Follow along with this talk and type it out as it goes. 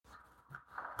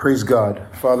Praise God.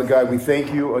 Father God, we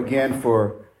thank you again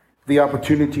for the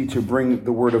opportunity to bring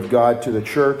the word of God to the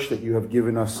church that you have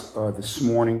given us this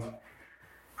morning.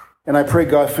 And I pray,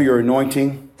 God, for your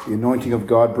anointing. The anointing of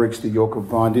God breaks the yoke of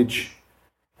bondage.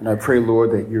 And I pray,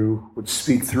 Lord, that you would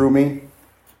speak through me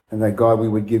and that, God, we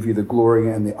would give you the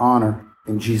glory and the honor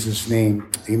in Jesus'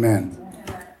 name. Amen.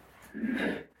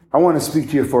 I want to speak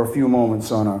to you for a few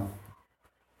moments on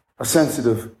a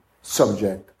sensitive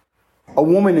subject. A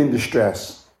woman in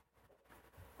distress.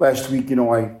 Last week,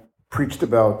 I preached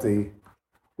about the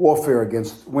warfare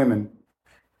against women.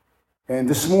 And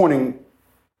this morning,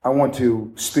 I want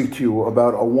to speak to you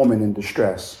about a woman in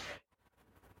distress.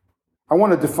 I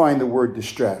want to define the word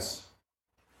distress.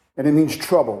 And it means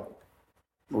trouble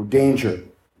or danger,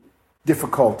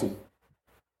 difficulty,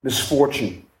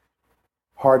 misfortune,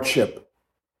 hardship,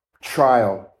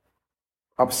 trial,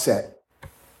 upset,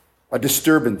 a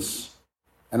disturbance,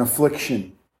 an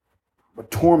affliction, a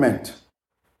torment,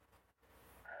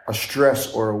 a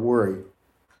stress or a worry.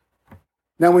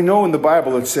 Now we know in the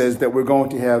Bible it says that we're going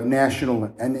to have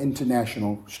national and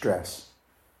international stress.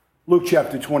 Luke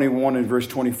chapter 21 and verse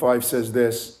 25 says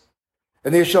this,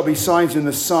 "And there shall be signs in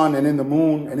the sun and in the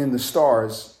moon and in the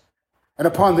stars, and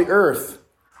upon the earth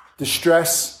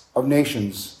distress of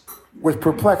nations, with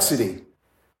perplexity,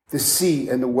 the sea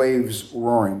and the waves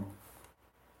roaring."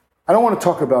 I don't want to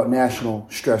talk about national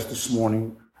stress this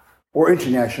morning or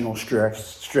international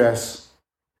stress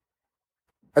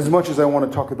as much as I want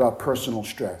to talk about personal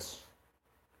stress.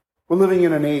 We're living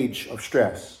in an age of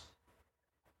stress.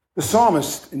 The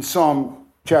psalmist in Psalm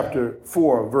chapter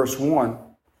 4, verse 1,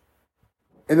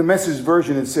 in the Message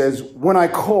version it says, "When I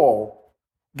call,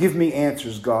 give me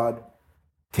answers, God.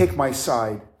 Take my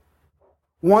side.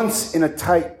 Once in a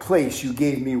tight place you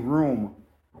gave me room.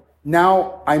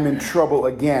 Now I'm in trouble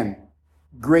again.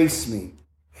 Grace me,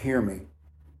 hear me."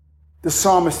 The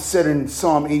psalmist said in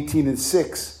Psalm 18 and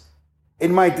 6,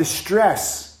 "In my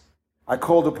distress I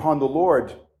called upon the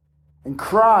Lord and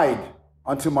cried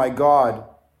unto my God.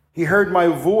 He heard my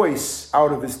voice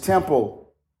out of his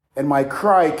temple, and my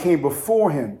cry came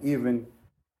before him, even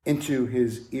into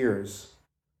his ears."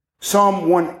 Psalm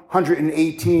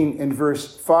 118 in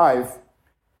verse 5,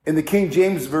 in the King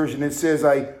James Version it says,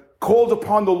 "I called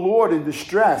upon the Lord in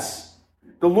distress.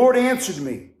 The Lord answered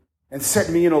me and set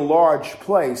me in a large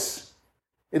place."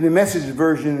 In the Message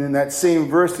version, in that same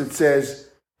verse, it says,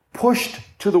 "Pushed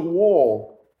to the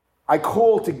wall, I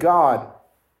called to God.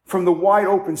 From the wide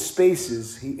open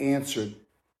spaces, he answered."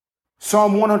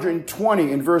 Psalm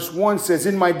 120 in verse 1 says,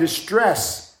 "In my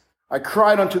distress, I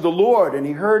cried unto the Lord, and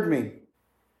he heard me."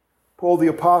 Paul the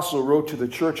Apostle wrote to the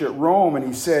church at Rome, and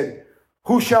he said,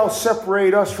 "Who shall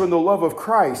separate us from the love of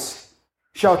Christ?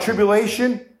 Shall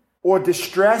tribulation or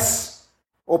distress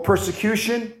or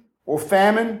persecution or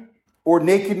famine or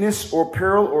nakedness, or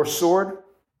peril, or sword?"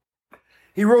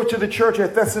 He wrote to the church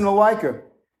at Thessalonica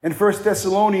in 1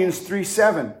 Thessalonians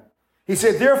 3:7. He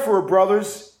said, "Therefore,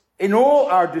 brothers, in all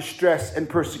our distress and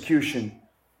persecution,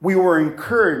 we were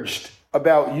encouraged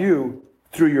about you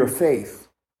through your faith."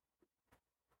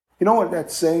 You know what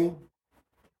that's saying?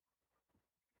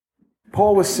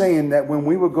 Paul was saying that when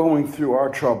we were going through our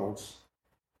troubles,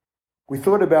 we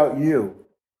thought about you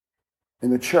in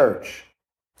the church.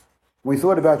 We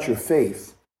thought about your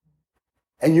faith,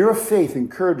 and your faith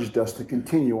encouraged us to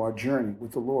continue our journey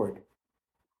with the Lord.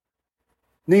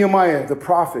 Nehemiah the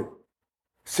prophet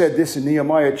said this in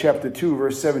Nehemiah chapter 2,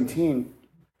 verse 17.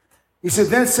 He said,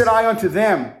 "Then said I unto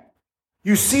them,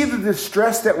 you see the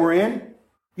distress that we're in?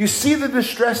 You see the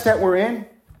distress that we're in?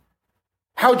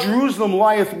 How Jerusalem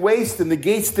lieth waste, and the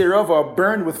gates thereof are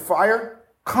burned with fire?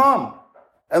 Come,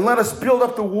 and let us build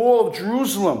up the wall of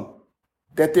Jerusalem,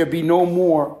 that there be no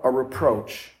more a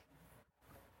reproach."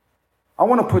 I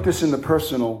want to put this in the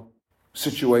personal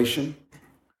situation.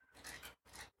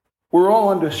 We're all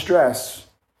under stress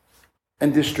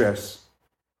and distress.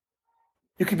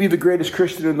 You could be the greatest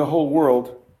Christian in the whole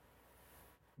world,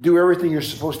 do everything you're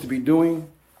supposed to be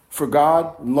doing for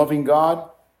God and loving God,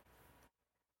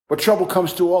 but trouble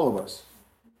comes to all of us.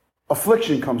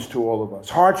 Affliction comes to all of us.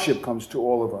 Hardship comes to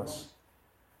all of us.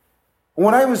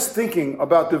 When I was thinking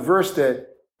about the verse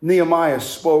that Nehemiah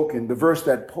spoke and the verse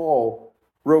that Paul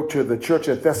wrote to the church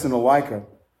at Thessalonica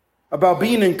about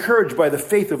being encouraged by the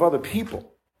faith of other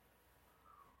people,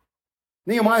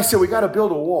 Nehemiah said, we got to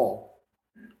build a wall.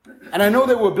 And I know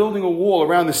that we're building a wall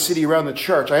around the city, around the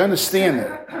church. I understand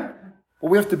that. But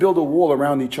we have to build a wall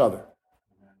around each other.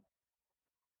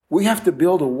 We have to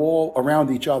build a wall around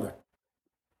each other,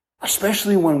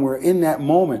 especially when we're in that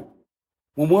moment,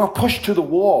 when we're pushed to the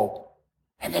wall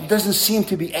and there doesn't seem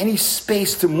to be any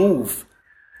space to move.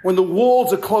 When the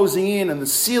walls are closing in and the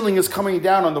ceiling is coming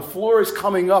down and the floor is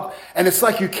coming up and it's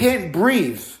like you can't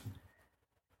breathe.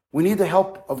 We need the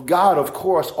help of God, of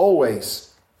course,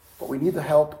 always. But we need the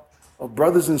help of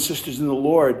brothers and sisters in the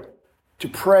Lord to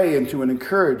pray and to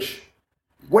encourage,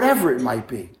 whatever it might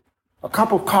be. A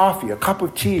cup of coffee, a cup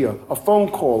of tea, a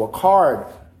phone call, a card.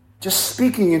 Just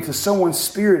speaking into someone's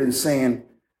spirit and saying,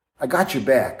 I got your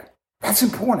back. That's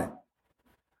important.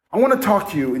 I want to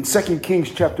talk to you in 2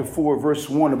 Kings chapter 4, verse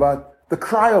 1 about the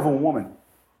cry of a woman.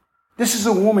 This is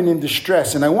a woman in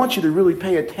distress, and I want you to really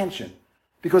pay attention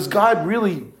because God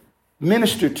really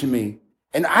ministered to me.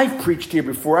 And I've preached here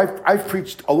before. I've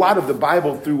preached a lot of the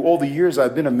Bible through all the years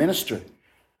I've been a minister.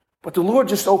 But the Lord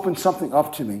just opened something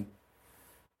up to me.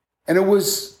 And it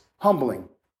was humbling.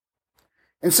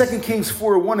 In 2 Kings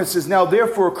 4:1, it says, Now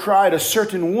therefore cried a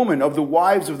certain woman of the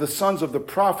wives of the sons of the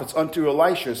prophets unto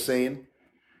Elisha, saying,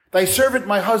 Thy servant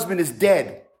my husband is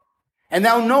dead, and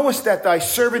thou knowest that thy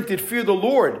servant did fear the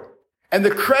Lord, and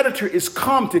the creditor is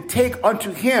come to take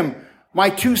unto him my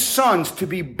 2 sons to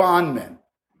be bondmen.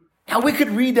 Now we could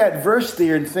read that verse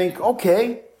there and think,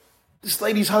 okay, this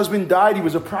lady's husband died. He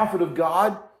was a prophet of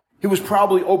God. He was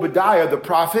probably Obadiah the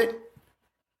prophet.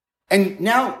 And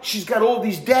now she's got all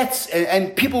these debts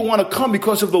and people want to come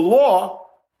because of the law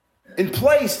in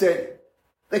place that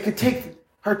they could take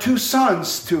her 2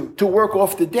 sons to work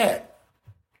off the debt.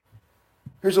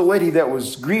 Here's a lady that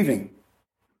was grieving.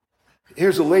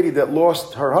 Here's a lady that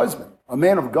lost her husband, a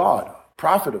man of God, a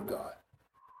prophet of God,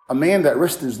 a man that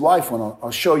risked his life, when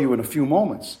I'll show you in a few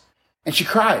moments. And she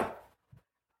cried.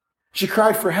 She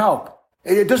cried for help.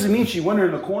 It doesn't mean she went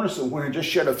in the corner somewhere and just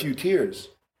shed a few tears.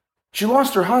 She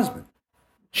lost her husband.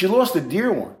 She lost a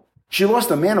dear one. She lost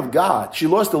a man of God. She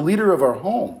lost the leader of her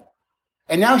home.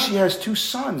 And now she has 2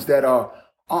 sons that are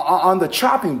on the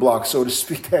chopping block, so to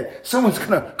speak, that someone's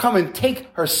going to come and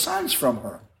take her sons from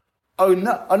her.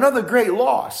 Another great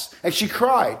loss. And she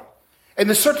cried. And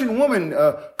the certain woman,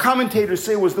 commentators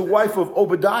say, was the wife of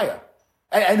Obadiah.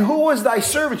 And who was thy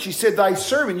servant? She said, thy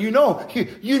servant. You know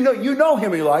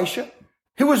him, Elisha.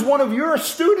 He was one of your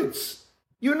students.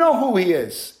 You know who he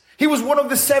is. He was one of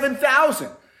the 7,000.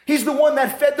 He's the one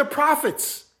that fed the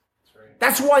prophets.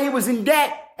 That's why he was in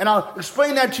debt. And I'll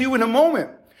explain that to you in a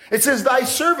moment. It says, thy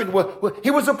servant,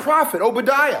 he was a prophet,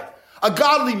 Obadiah, a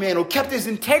godly man who kept his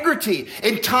integrity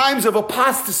in times of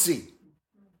apostasy.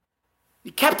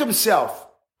 He kept himself.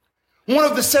 One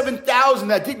of the 7,000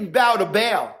 that didn't bow to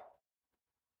Baal.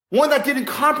 One that didn't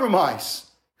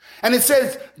compromise. And it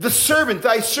says, the servant,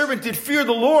 thy servant did fear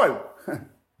the Lord.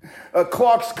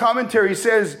 Clark's commentary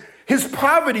says, his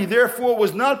poverty, therefore,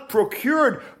 was not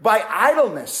procured by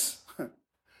idleness. It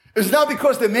was not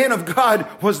because the man of God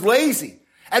was lazy.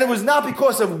 And it was not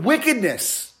because of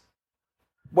wickedness.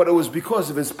 But it was because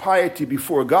of his piety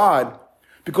before God.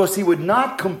 Because he would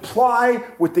not comply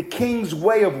with the king's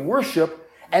way of worship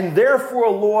and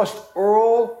therefore lost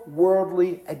all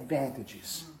worldly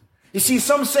advantages. You see,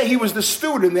 some say he was the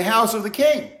steward in the house of the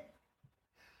king.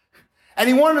 And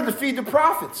he wanted to feed the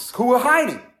prophets who were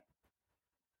hiding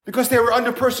because they were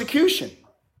under persecution.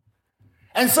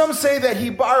 And some say that he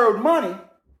borrowed money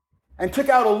and took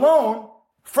out a loan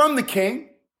from the king,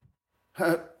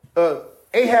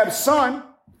 Ahab's son,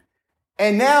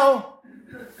 and now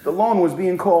the loan was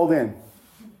being called in.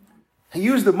 He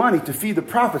used the money to feed the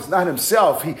prophets, not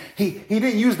himself. He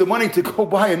didn't use the money to go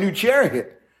buy a new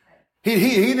chariot. He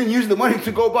didn't use the money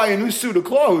to go buy a new suit of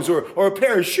clothes or a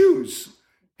pair of shoes.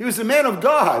 He was a man of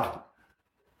God.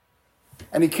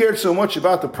 And he cared so much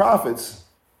about the prophets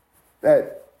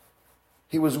that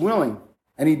he was willing.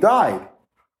 And he died.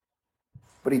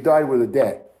 But he died with a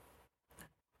debt.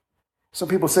 Some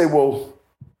people say, well,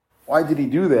 why did he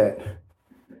do that?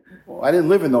 Well, I didn't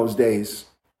live in those days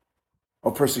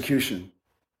of persecution.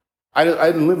 I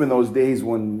didn't live in those days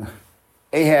when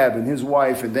Ahab and his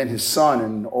wife and then his son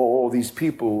and all these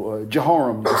people,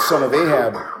 Jehoram, the son of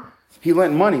Ahab, he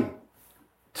lent money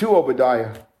to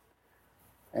Obadiah.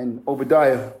 And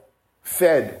Obadiah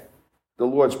fed the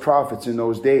Lord's prophets in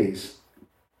those days.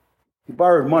 He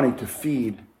borrowed money to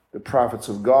feed the prophets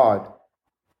of God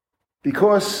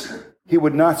because he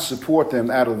would not support them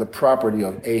out of the property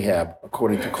of Ahab,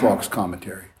 according to Clark's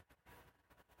commentary.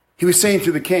 He was saying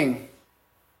to the king,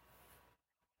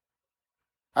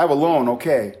 I have a loan,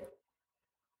 okay.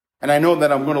 And I know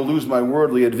that I'm going to lose my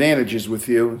worldly advantages with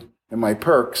you and my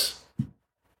perks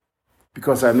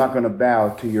because I'm not going to bow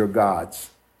to your gods.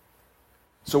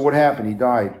 So what happened? He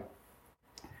died.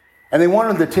 And they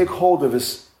wanted to take hold of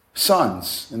his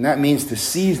sons, and that means to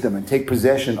seize them and take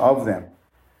possession of them.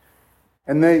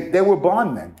 And they were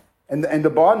bondmen. And the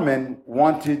bondmen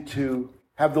wanted to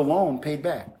have the loan paid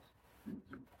back.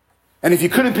 And if you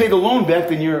couldn't pay the loan back,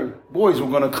 then your boys were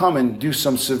going to come and do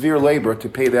some severe labor to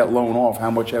pay that loan off, how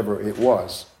much ever it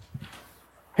was.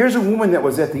 Here's a woman that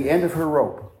was at the end of her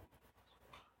rope.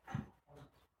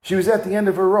 She was at the end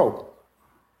of her rope.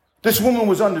 This woman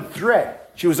was under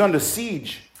threat. She was under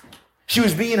siege. She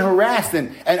was being harassed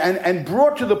and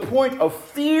brought to the point of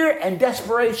fear and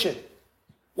desperation.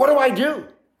 What do I do?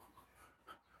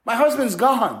 My husband's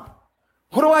gone.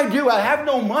 What do I do? I have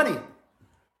no money.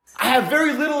 I have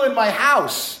very little in my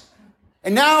house.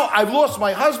 And now I've lost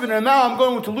my husband, and now I'm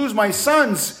going to lose my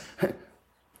sons.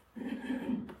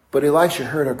 But Elisha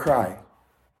heard her cry.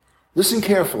 Listen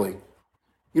carefully.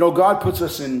 You know, God puts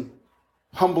us in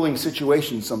humbling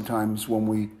situations sometimes when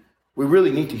we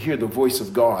really need to hear the voice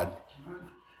of God.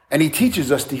 And he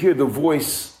teaches us to hear the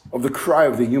voice of the cry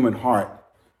of the human heart.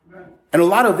 And a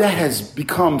lot of that has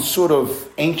become sort of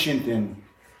ancient and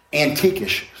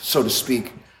antiquish, so to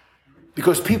speak,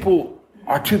 because people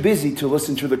are too busy to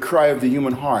listen to the cry of the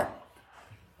human heart.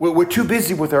 We're too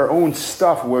busy with our own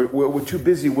stuff. We're too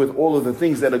busy with all of the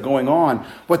things that are going on.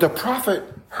 But the prophet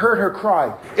heard her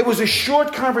cry. It was a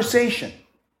short conversation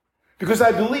because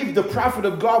I believe the prophet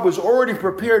of God was already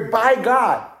prepared by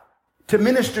God to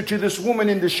minister to this woman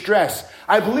in distress.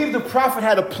 I believe the prophet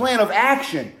had a plan of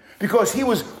action because he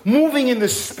was moving in the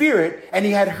spirit and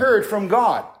he had heard from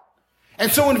God.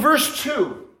 And so in verse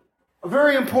 2, a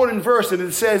very important verse, and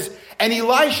it says, "And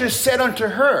Elisha said unto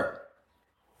her,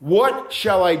 What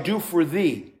shall I do for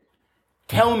thee?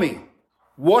 Tell me,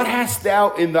 what hast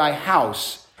thou in thy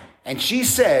house? And she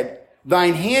said,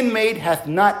 Thine handmaid hath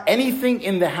not anything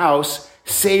in the house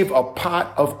save a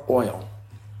pot of oil."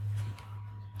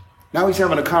 Now he's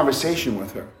having a conversation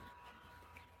with her.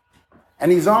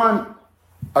 And he's on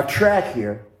a track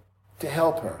here to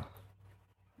help her.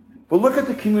 But look at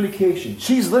the communication.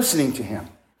 She's listening to him.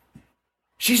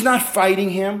 She's not fighting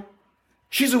him.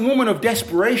 She's a woman of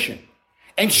desperation.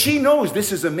 And she knows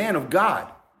this is a man of God.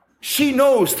 She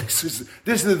knows this is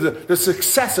the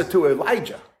successor to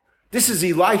Elijah. This is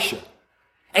Elisha.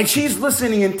 And she's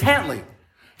listening intently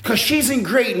because she's in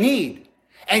great need.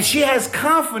 And she has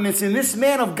confidence in this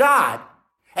man of God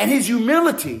and his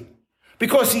humility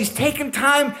because he's taken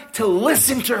time to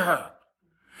listen to her.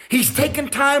 He's taken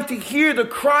time to hear the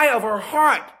cry of her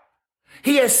heart.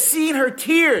 He has seen her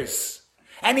tears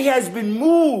and he has been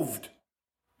moved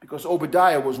because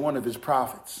Obadiah was one of his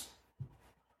prophets,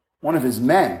 one of his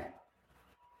men,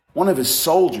 one of his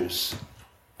soldiers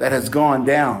that has gone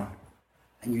down.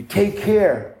 And you take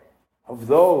care of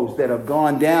those that have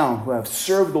gone down, who have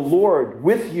served the Lord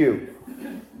with you.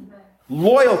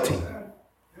 Loyalty.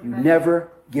 You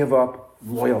never give up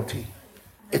loyalty.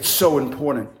 It's so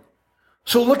important.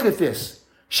 So look at this.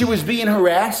 She was being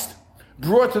harassed,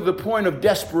 brought to the point of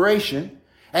desperation.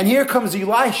 And here comes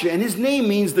Elisha, and his name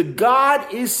means the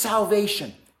God is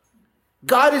salvation.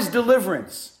 God is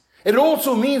deliverance. It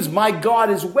also means my God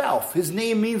is wealth. His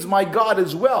name means my God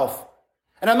is wealth.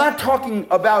 And I'm not talking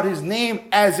about his name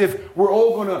as if we're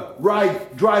all going to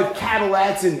drive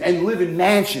Cadillacs and live in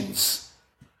mansions.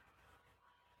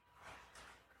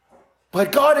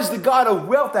 But God is the God of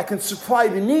wealth that can supply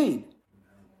the need.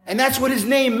 And that's what his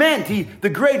name meant. The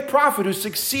great prophet who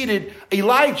succeeded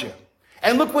Elijah.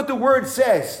 And look what the word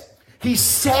says. He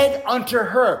said unto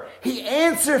her. He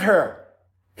answered her.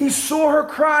 He saw her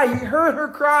cry. He heard her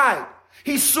cry.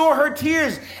 He saw her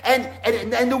tears.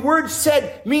 And the word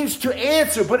said means to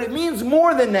answer, but it means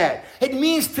more than that. It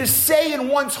means to say in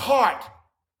one's heart.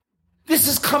 This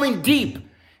is coming deep.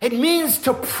 It means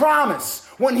to promise.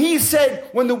 When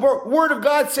the word of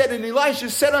God said, and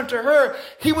Elisha said unto her,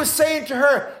 he was saying to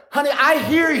her, honey, I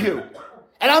hear you.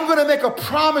 And I'm going to make a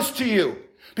promise to you.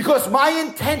 Because my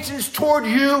intentions toward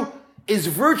you is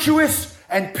virtuous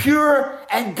and pure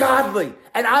and godly.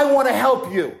 And I want to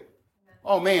help you.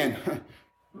 Oh man,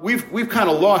 we've kind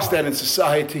of lost that in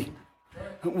society.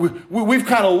 We've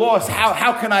kind of lost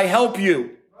how can I help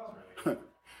you?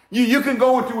 You can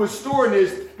go into a store and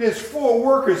there's 4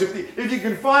 workers. If you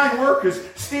can find workers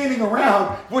standing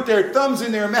around with their thumbs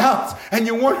in their mouths and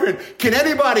you're wondering, can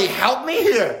anybody help me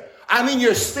here? I mean,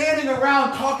 you're standing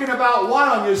around talking about what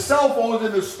on your cell phones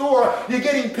in the store. You're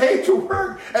getting paid to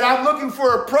work and I'm looking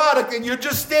for a product and you're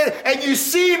just standing and you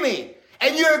see me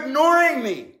and you're ignoring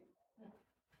me.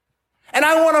 And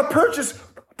I want to purchase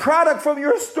product from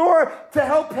your store to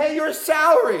help pay your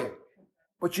salary.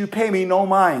 But you pay me no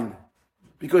mind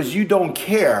because you don't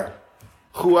care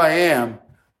who I am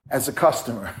as a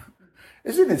customer.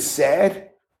 Isn't it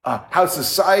sad how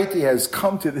society has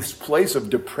come to this place of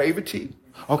depravity?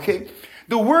 Okay,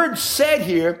 the word said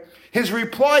here, his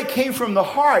reply came from the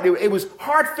heart. It was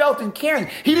heartfelt and caring.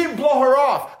 He didn't blow her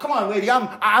off. Come on, lady,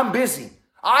 I'm busy.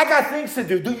 I got things to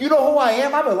do. Do you know who I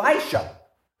am? I'm Elisha.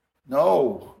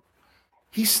 No.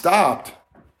 He stopped.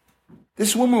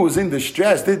 This woman was in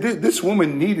distress. This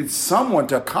woman needed someone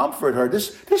to comfort her.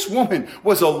 This woman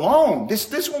was alone.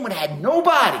 This woman had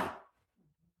nobody.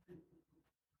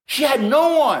 She had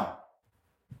no one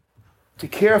to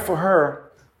care for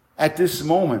her at this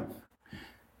moment.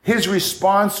 His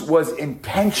response was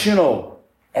intentional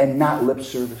and not lip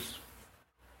service.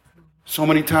 So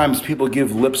many times people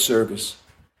give lip service.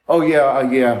 Oh,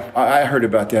 yeah, I heard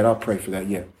about that. I'll pray for that,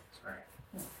 yeah.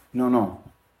 No.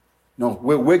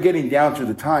 We're getting down to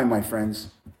the time, my friends,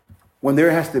 when there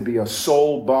has to be a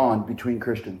soul bond between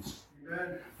Christians.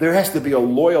 There has to be a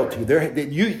loyalty. There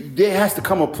has to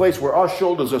come a place where our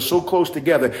shoulders are so close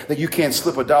together that you can't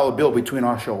slip a dollar bill between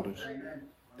our shoulders.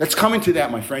 That's coming to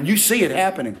that, my friend. You see it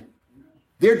happening.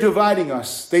 They're dividing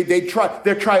us. They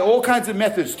try all kinds of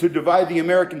methods to divide the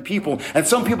American people, and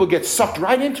some people get sucked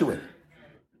right into it.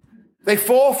 They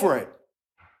fall for it.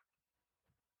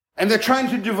 And they're trying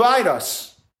to divide us.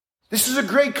 This is a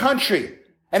great country,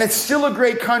 and it's still a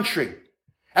great country.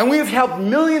 And we've helped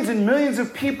millions and millions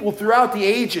of people throughout the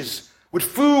ages with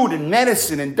food and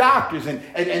medicine and doctors and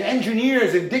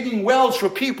engineers and digging wells for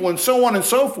people and so on and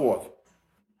so forth.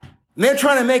 And they're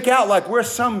trying to make out like we're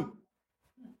some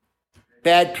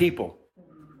bad people.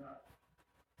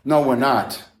 No, we're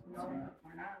not.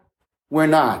 We're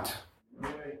not.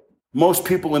 Most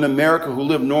people in America who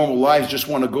live normal lives just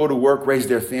want to go to work, raise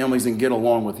their families, and get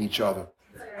along with each other.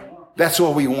 That's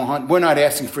all we want. We're not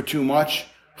asking for too much.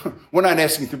 We're not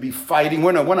asking to be fighting.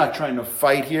 We're not trying to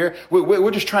fight here.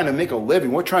 We're just trying to make a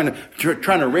living. We're trying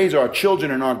to raise our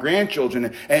children and our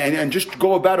grandchildren and just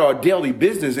go about our daily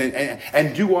business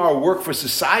and do our work for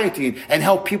society and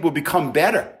help people become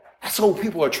better. That's what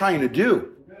people are trying to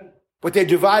do. But they're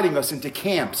dividing us into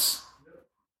camps.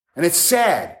 And it's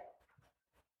sad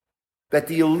that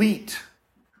the elite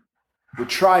would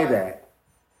try that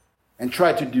and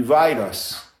try to divide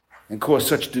us and cause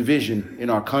such division in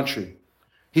our country.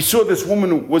 He saw this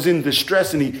woman was in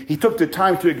distress, and he took the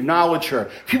time to acknowledge her.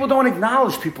 People don't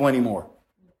acknowledge people anymore.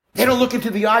 They don't look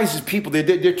into the eyes of people.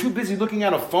 They're too busy looking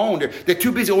at a phone. They're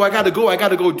too busy, I got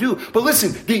to go do. But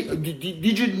listen,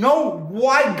 did you know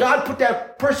why God put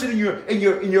that person in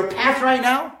your path right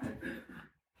now?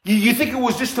 You think it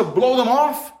was just to blow them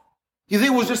off? You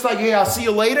think it was just like, hey, I'll see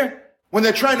you later? When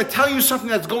they're trying to tell you something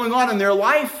that's going on in their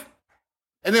life,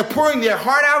 and they're pouring their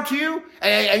heart out to you,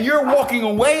 and you're walking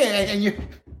away, and you...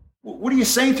 What are you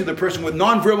saying to the person with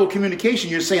nonverbal communication?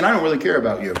 You're saying, I don't really care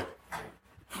about you.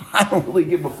 I don't really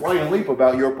give a flying leap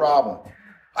about your problem.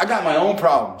 I got my own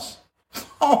problems.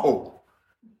 Oh,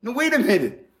 no, wait a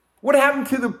minute. What happened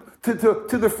to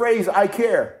the phrase, I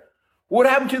care? What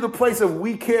happened to the place of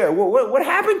we care? What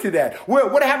happened to that?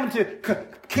 What happened to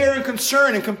care and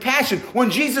concern and compassion?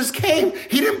 When Jesus came,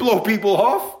 he didn't blow people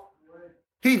off.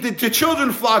 The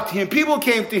children flocked to him. People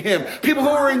came to him. People who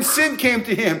were in sin came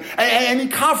to him. And he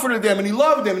comforted them, and he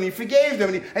loved them, and he forgave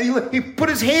them, and he put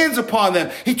his hands upon them.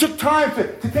 He took time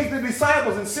to take the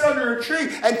disciples and sit under a tree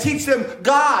and teach them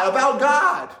about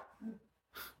God.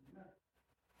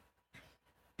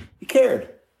 He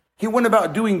cared. He went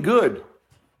about doing good,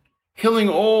 healing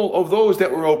all of those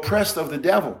that were oppressed of the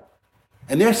devil.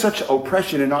 And there's such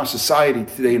oppression in our society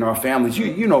today, in our families.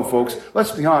 You know, folks,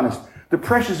 let's be honest. The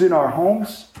pressures in our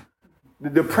homes,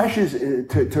 the pressures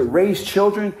to raise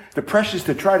children, the pressures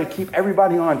to try to keep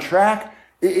everybody on track,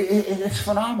 it's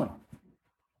phenomenal.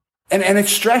 And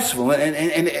it's stressful,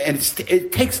 and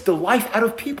it takes the life out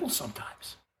of people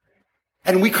sometimes.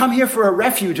 And we come here for a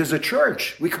refuge as a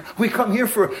church. We come here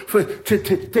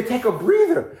to take a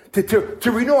breather,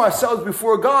 to renew ourselves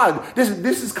before God.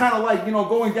 This is kind of like,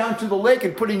 going down to the lake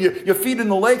and putting your feet in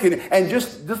the lake and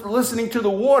just listening to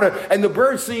the water and the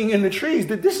birds singing in the trees.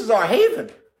 This is our haven.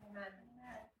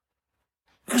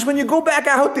 Because when you go back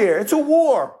out there, it's a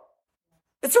war.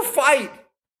 It's a fight.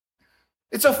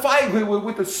 It's a fight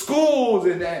with the schools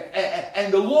and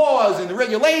the laws and the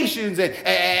regulations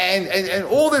and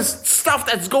all this stuff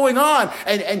that's going on.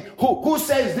 And who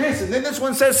says this? And then this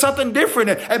one says something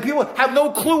different. And people have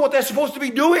no clue what they're supposed to be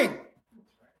doing.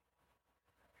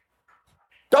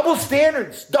 Double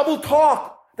standards, double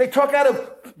talk. They talk out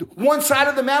of one side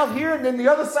of the mouth here and then the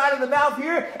other side of the mouth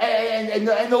here. And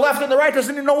the left and the right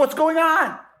doesn't even know what's going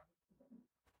on.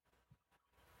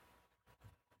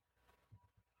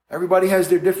 Everybody has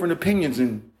their different opinions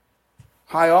in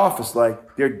high office,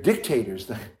 like they're dictators.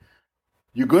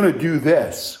 You're going to do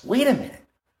this. Wait a minute.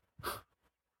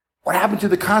 What happened to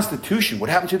the Constitution? What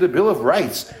happened to the Bill of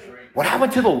Rights? What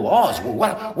happened to the laws?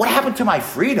 What happened to my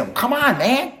freedom? Come on,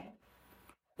 man.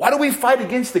 Why do we fight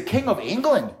against the King of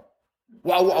England?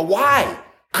 Why?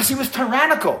 Because he was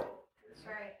tyrannical.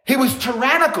 He was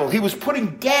tyrannical. He was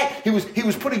putting debt. He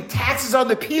was putting taxes on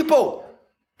the people.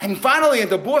 And finally, at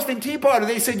the Boston Tea Party,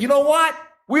 they said, you know what?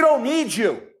 We don't need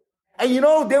you. And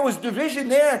there was division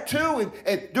there too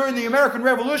and during the American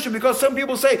Revolution, because some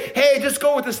people say, hey, just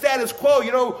go with the status quo.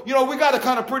 We got it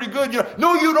kind of pretty good.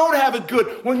 No, you don't have it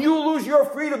good. When you lose your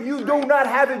freedom, you do not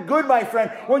have it good, my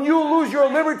friend. When you lose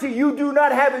your liberty, you do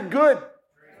not have it good.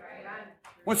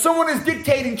 When someone is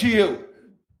dictating to you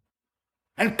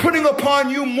and putting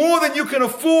upon you more than you can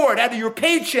afford out of your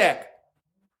paycheck,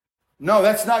 no,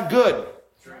 that's not good.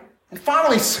 And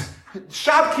finally,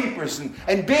 shopkeepers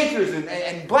and bakers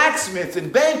and blacksmiths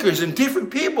and bankers and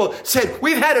different people said,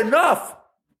 we've had enough.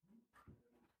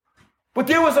 But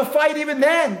there was a fight even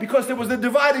then, because there was a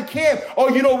divided camp.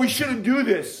 Oh, we shouldn't do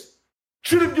this.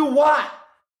 Shouldn't do what?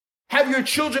 Have your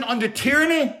children under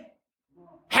tyranny?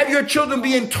 Have your children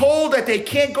being told that they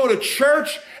can't go to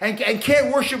church and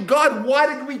can't worship God?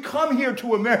 Why did we come here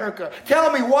to America?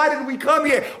 Tell me, why did we come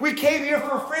here? We came here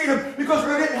for freedom because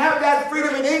we didn't have that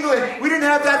freedom in England. We didn't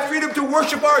have that freedom to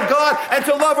worship our God and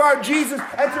to love our Jesus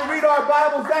and to read our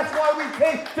Bibles. That's why we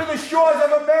came to the shores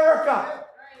of America.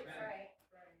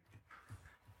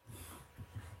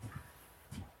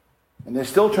 And they're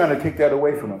still trying to take that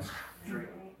away from us.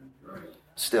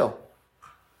 Still.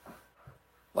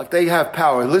 Like they have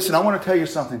power. Listen, I want to tell you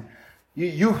something.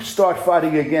 You start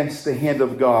fighting against the hand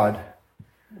of God,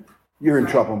 you're in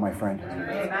trouble, my friend.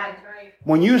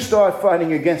 When you start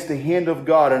fighting against the hand of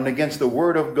God and against the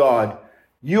word of God,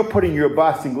 you're putting your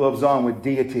boxing gloves on with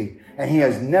deity. And he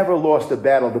has never lost a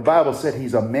battle. The Bible said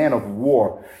he's a man of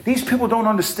war. These people don't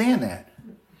understand that.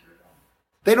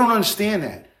 They don't understand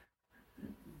that.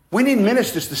 We need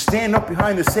ministers to stand up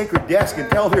behind the sacred desk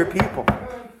and tell their people,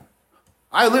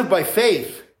 I live by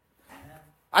faith.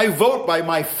 I vote by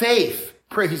my faith.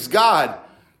 Praise God.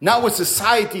 Not what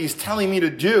society is telling me to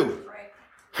do.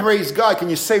 Praise God. Can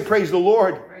you say praise the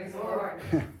Lord? Praise the Lord.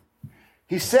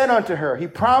 He said unto her, he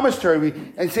promised her,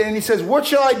 and he says, what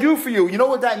shall I do for you? You know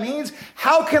what that means?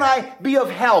 How can I be of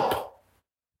help?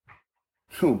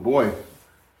 Oh boy.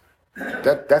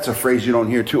 That's a phrase you don't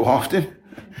hear too often.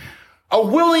 A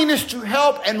willingness to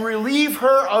help and relieve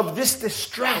her of this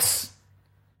distress.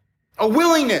 A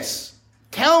willingness.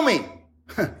 Tell me.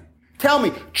 Tell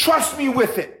me. Trust me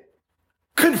with it.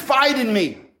 Confide in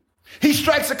me. He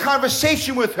strikes a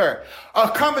conversation with her. A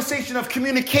conversation of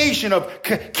communication, of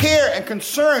care and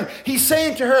concern. He's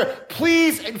saying to her,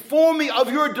 please inform me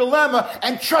of your dilemma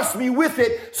and trust me with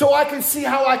it so I can see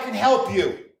how I can help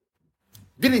you.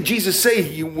 Didn't Jesus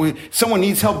say when someone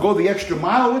needs help, go the extra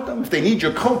mile with them? If they need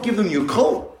your coat, give them your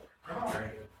coat.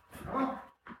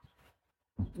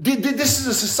 This is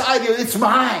a society, it's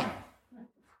mine.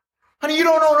 Honey, you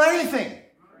don't own anything.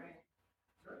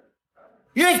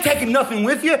 You ain't taking nothing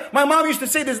with you. My mom used to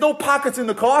say there's no pockets in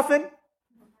the coffin.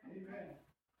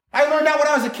 I learned that when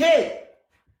I was a kid.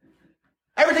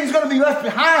 Everything's going to be left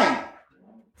behind.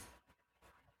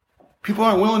 People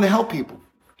aren't willing to help people.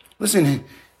 Listen,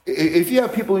 if you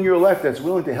have people in your life that's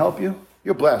willing to help you,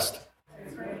 you're blessed.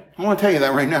 I want to tell you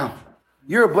that right now.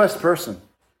 You're a blessed person.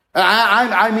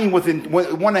 I mean,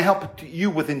 want to help you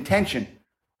with intention.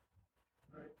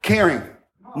 Caring.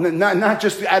 Not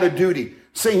just out of duty.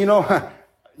 Saying,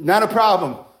 not a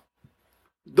problem.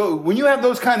 When you have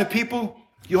those kind of people,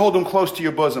 you hold them close to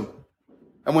your bosom.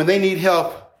 And when they need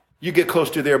help, you get close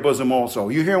to their bosom also.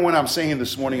 You hear what I'm saying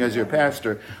this morning as your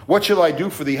pastor. What shall I do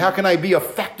for thee? How can I be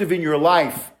effective in your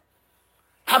life?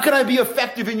 How can I be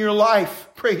effective in your life?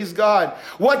 Praise God.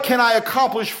 What can I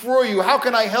accomplish for you? How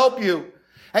can I help you?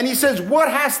 And he says, what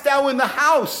hast thou in the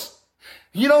house?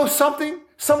 You know something?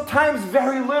 Sometimes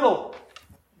very little.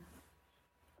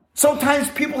 Sometimes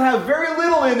people have very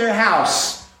little in their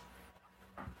house.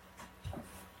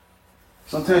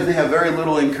 Sometimes they have very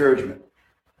little encouragement.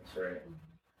 That's right.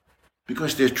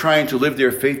 Because they're trying to live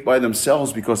their faith by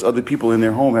themselves because other people in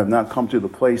their home have not come to the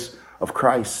place of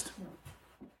Christ.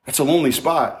 It's a lonely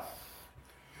spot.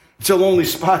 It's a lonely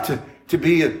spot to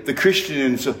be the Christian,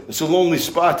 and it's a lonely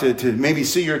spot to maybe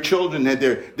see your children that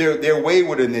they're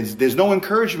wayward and there's no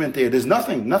encouragement there. There's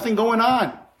nothing going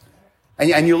on.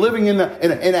 And you're living in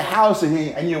a house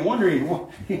and you're wondering,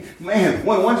 man,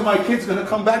 when's my kids going to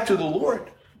come back to the Lord?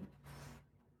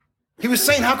 He was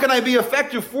saying, how can I be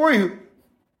effective for you?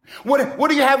 What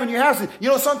do you have in your house?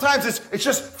 Sometimes it's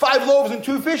just 5 loaves and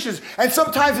 2 fishes. And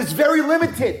sometimes it's very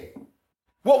limited.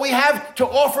 What we have to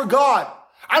offer God.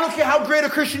 I don't care how great a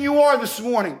Christian you are this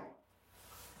morning.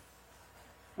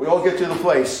 We all get to the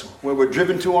place where we're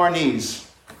driven to our knees.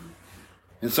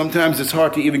 And sometimes it's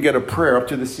hard to even get a prayer up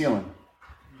to the ceiling.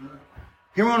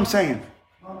 Hear what I'm saying?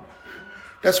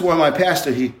 That's why my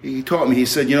pastor, he taught me. He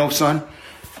said, you know, son,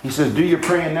 he says, do your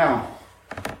praying now.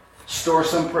 Store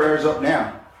some prayers up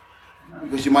now.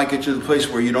 Because you might get to the place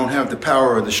where you don't have the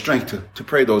power or the strength to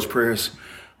pray those prayers.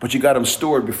 But you got them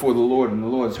stored before the Lord, and the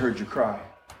Lord has heard you cry.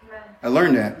 I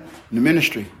learned that in the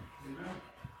ministry.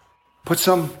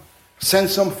 Send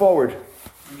some forward.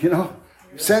 You know,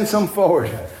 send some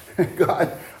forward.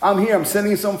 God, I'm here. I'm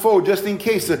sending some forward just in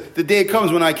case the day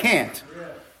comes when I can't.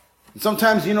 And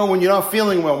sometimes, you know, when you're not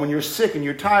feeling well, when you're sick and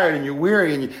you're tired and you're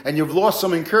weary and you've lost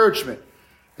some encouragement,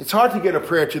 it's hard to get a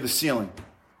prayer to the ceiling.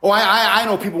 Oh, I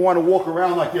know people want to walk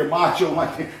around like they're macho,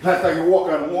 like you're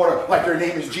walking on water, like their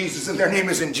name is Jesus and their name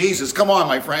isn't Jesus. Come on,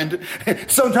 my friend.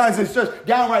 Sometimes it's just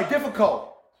downright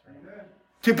difficult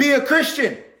to be a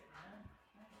Christian.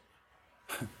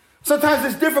 Sometimes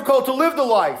it's difficult to live the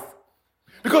life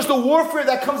because the warfare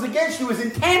that comes against you is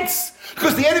intense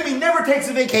because the enemy never takes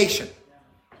a vacation.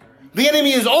 The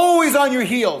enemy is always on your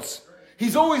heels.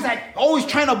 He's always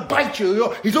trying to bite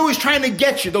you. He's always trying to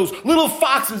get you. Those little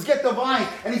foxes get the vine,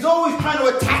 and he's always trying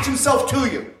to attach himself to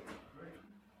you.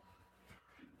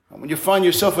 And when you find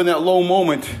yourself in that low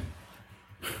moment,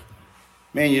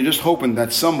 man, you're just hoping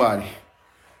that somebody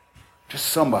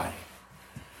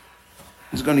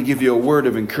is going to give you a word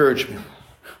of encouragement.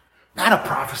 Not a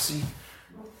prophecy,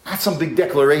 not some big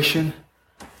declaration,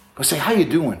 but say, how you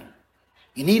doing?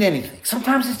 You need anything.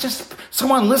 Sometimes it's just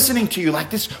someone listening to you, like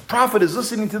this prophet is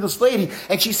listening to this lady,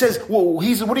 and she says, well,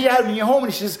 what do you have in your home?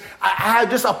 And she says, I have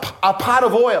just a pot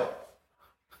of oil.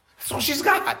 That's all she's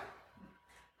got.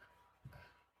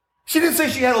 She didn't say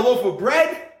she had a loaf of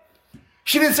bread.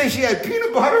 She didn't say she had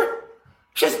peanut butter.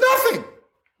 She has nothing.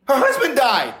 Her husband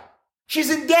died. She's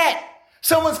in debt.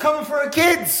 Someone's coming for her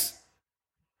kids.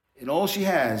 And all she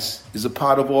has is a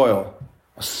pot of oil,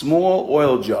 a small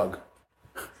oil jug.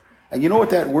 And you know what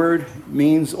that word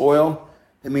means, oil?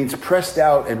 It means pressed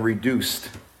out and reduced.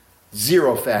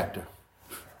 Zero factor.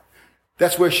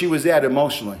 That's where she was at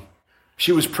emotionally.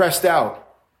 She was pressed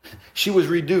out. She was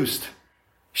reduced.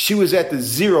 She was at the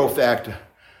zero factor.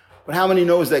 But how many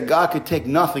knows that God could take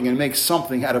nothing and make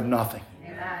something out of nothing?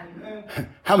 Amen.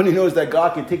 How many knows that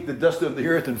God can take the dust of the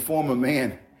earth and form a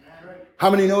man? How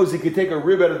many knows he could take a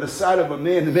rib out of the side of a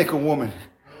man to make a woman?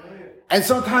 And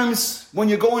sometimes when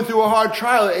you're going through a hard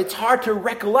trial, it's hard to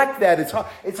recollect that.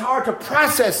 It's hard to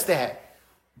process that.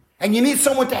 And you need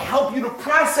someone to help you to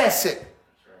process it.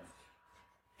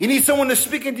 You need someone to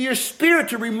speak into your spirit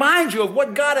to remind you of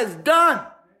what God has done.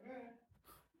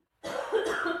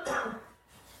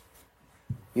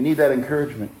 You need that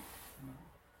encouragement.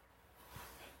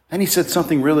 And he said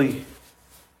something really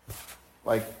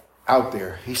out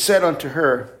there. He said unto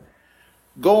her,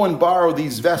 go and borrow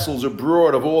these vessels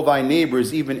abroad of all thy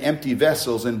neighbors, even empty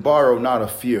vessels, and borrow not a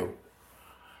few.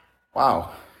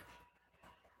 Wow.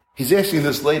 He's asking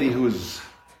this lady who is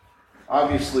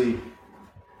obviously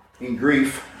in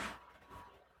grief,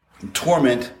 in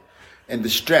torment, and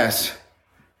distress,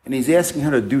 and he's asking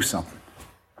her to do something.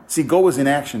 See, go is an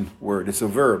action word. It's a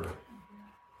verb.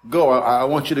 Go. I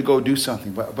want you to go do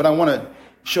something, but I want to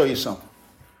show you something.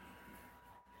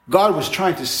 God was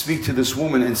trying to speak to this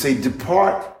woman and say,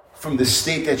 depart from the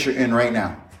state that you're in right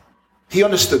now. He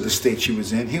understood the state she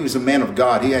was in. He was a man of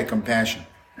God. He had compassion.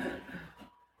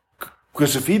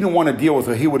 Because if he didn't want to deal with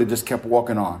her, he would have just kept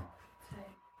walking on.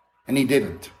 And he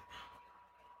didn't.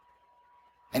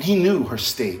 And he knew her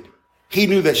state. He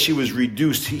knew that she was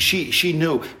reduced. She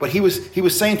knew. But he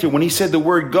was saying to her, when he said the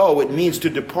word go, it means to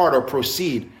depart or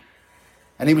proceed.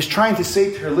 And he was trying to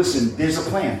say to her, listen, there's a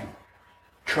plan.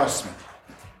 Trust me.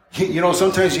 You know,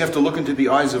 sometimes you have to look into the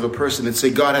eyes of a person and say,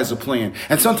 God has a plan.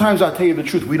 And sometimes, I'll tell you the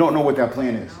truth, we don't know what that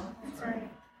plan is.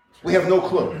 We have no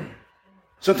clue.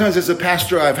 Sometimes as a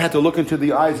pastor, I've had to look into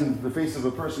the eyes and the face of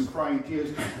a person crying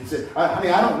tears and say, honey,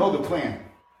 I don't know the plan.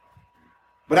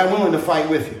 But I'm willing to fight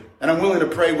with you. And I'm willing to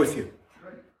pray with you.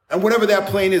 And whatever that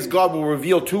plan is, God will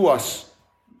reveal to us,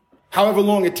 however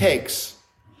long it takes.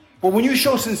 But when you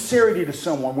show sincerity to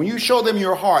someone, when you show them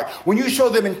your heart, when you show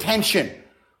them intention,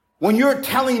 when you're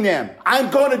telling them,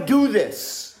 I'm going to do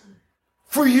this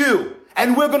for you,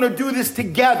 and we're going to do this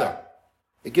together,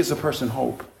 it gives a person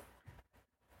hope.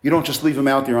 You don't just leave them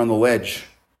out there on the ledge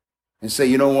and say,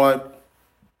 you know what?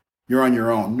 You're on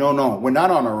your own. No, we're not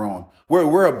on our own.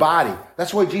 We're a body.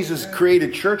 That's why Jesus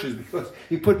created churches, because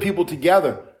he put people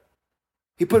together.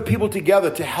 He put people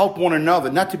together to help one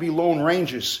another, not to be lone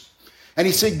rangers. And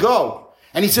he said, go.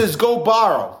 And he says, go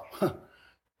borrow.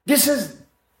 This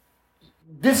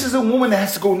is a woman that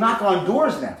has to go knock on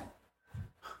doors now.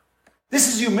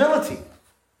 This is humility.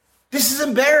 This is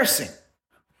embarrassing.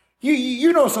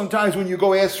 You know sometimes when you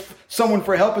go ask someone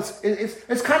for help,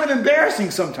 it's kind of embarrassing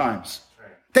sometimes.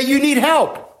 that you need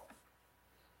help.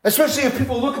 Especially if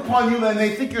people look upon you and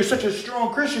they think you're such a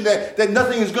strong Christian that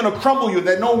nothing is going to crumble you,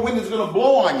 that no wind is going to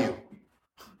blow on you.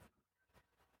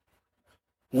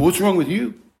 Well, what's wrong with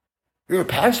you? You're a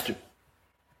pastor.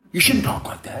 You shouldn't talk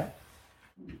like that.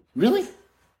 Really?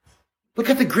 Look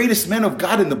at the greatest men of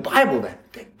God in the Bible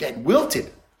that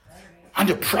wilted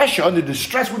under pressure, under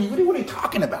distress. What are you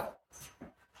talking about?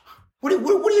 What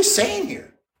are you saying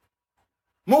here?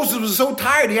 Moses was so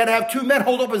tired he had to have two men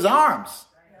hold up his arms.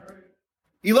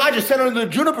 Elijah sat under the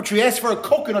juniper tree, asked for a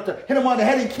coconut to hit him on the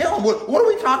head and kill him. What are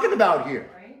we talking about here?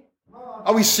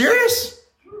 Are we serious?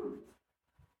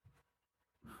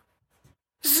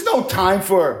 This is no time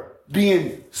for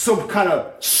being some kind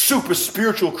of super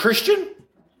spiritual Christian.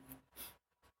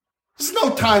 This is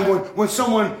no time when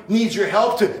someone needs your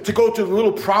help to go to the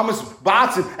little promise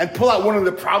box and pull out one of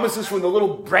the promises from the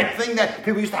little bread thing that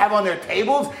people used to have on their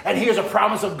tables, and here's a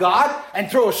promise of God, and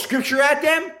throw a scripture at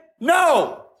them.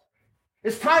 No.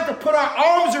 It's time to put our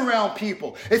arms around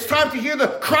people. It's time to hear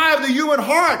the cry of the human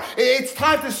heart. It's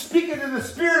time to speak into the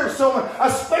spirit of someone,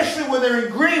 especially when they're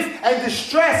in grief and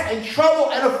distress and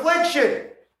trouble and affliction.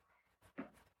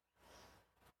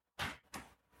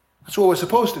 That's what we're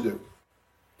supposed to do.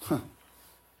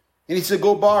 And he said,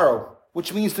 go borrow,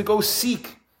 which means to go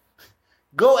seek.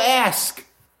 Go ask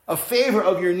a favor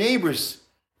of your neighbors.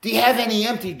 Do you have any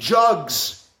empty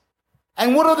jugs?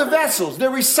 And what are the vessels? They're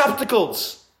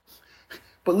receptacles.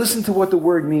 But listen to what the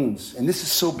word means. And this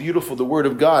is so beautiful, the word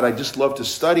of God. I just love to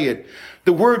study it.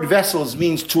 The word vessels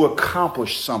means to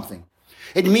accomplish something.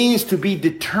 It means to be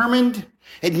determined.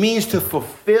 It means to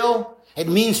fulfill. It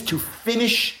means to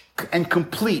finish and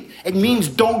complete. It means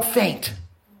don't faint.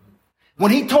 When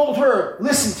he told her,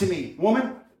 listen to me,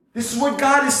 woman, this is what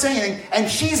God is saying. And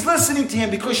she's listening to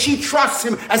him because she trusts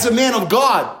him as a man of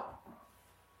God.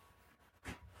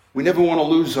 We never want to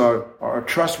lose our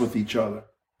trust with each other.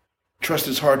 Trust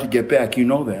is hard to get back. You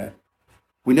know that.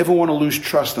 We never want to lose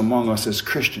trust among us as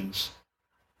Christians,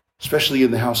 especially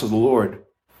in the house of the Lord.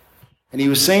 And he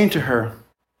was saying to her,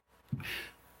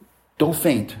 don't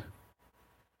faint.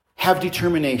 Have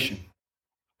determination.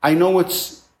 I know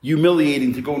it's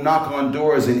humiliating to go knock on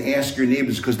doors and ask your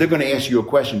neighbors because they're going to ask you a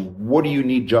question. What do you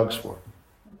need jugs for?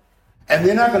 And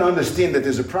they're not going to understand that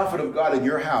there's a prophet of God in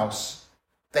your house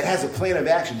that has a plan of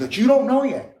action that you don't know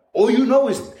yet. All you know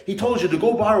is he told you to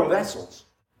go borrow vessels.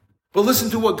 But listen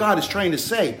to what God is trying to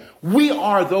say. We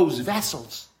are those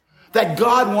vessels that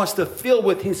God wants to fill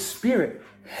with his spirit.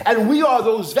 And we are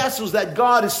those vessels that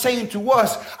God is saying to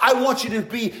us, I want you to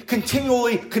be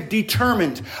continually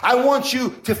determined. I want you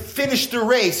to finish the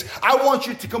race. I want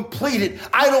you to complete it.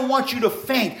 I don't want you to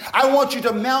faint. I want you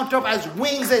to mount up as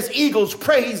wings as eagles.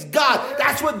 Praise God.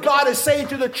 That's what God is saying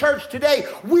to the church today.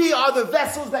 We are the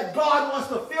vessels that God wants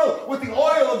to fill with the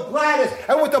oil of gladness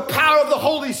and with the power of the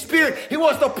Holy Spirit. He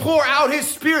wants to pour out his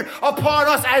spirit upon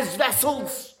us as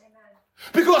vessels.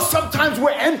 Because sometimes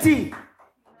we're empty.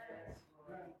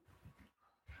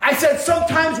 I said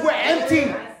sometimes we're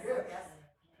empty.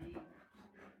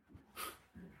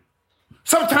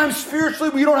 Sometimes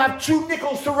spiritually we don't have two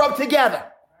nickels to rub together.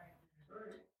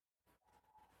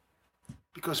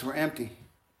 Because we're empty.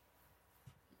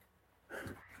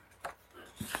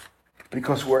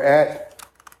 Because we're at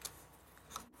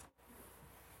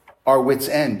our wit's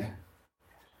end.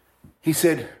 He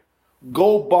said,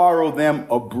 go borrow them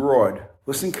abroad.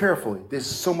 Listen carefully. There's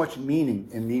so much meaning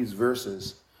in these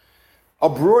verses.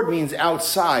 Abroad means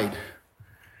outside.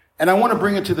 And I want to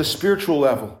bring it to the spiritual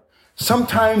level.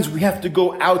 Sometimes we have to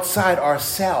go outside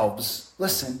ourselves,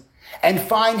 listen, and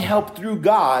find help through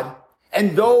God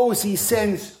and those he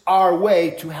sends our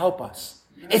way to help us.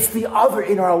 It's the other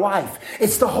in our life.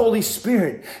 It's the Holy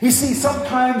Spirit. You see,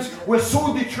 sometimes we're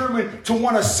so determined to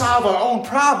want to solve our own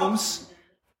problems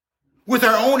with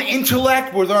our own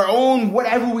intellect, with our own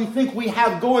whatever we think we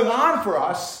have going on for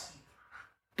us.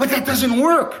 But that doesn't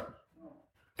work.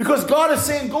 Because God is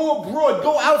saying, go abroad,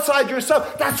 go outside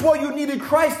yourself. That's why you needed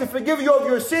Christ to forgive you of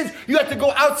your sins. You had to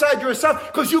go outside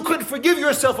yourself because you couldn't forgive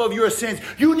yourself of your sins.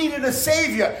 You needed a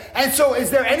Savior. And so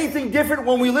is there anything different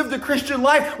when we live the Christian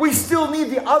life? We still need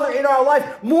the other in our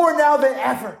life more now than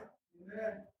ever.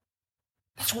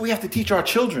 That's what we have to teach our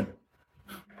children.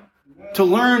 To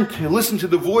learn to listen to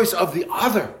the voice of the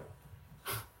other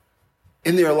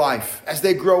in their life as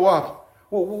they grow up.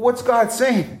 Well, what's God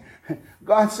saying?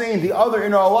 God's saying the other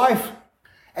in our life,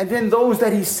 and then those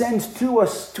that he sends to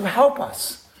us to help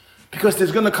us. Because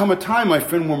there's going to come a time, my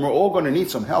friend, when we're all going to need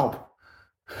some help.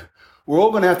 We're all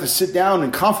going to have to sit down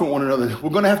and comfort one another. We're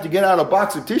going to have to get out a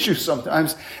box of tissues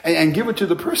sometimes and give it to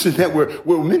the person that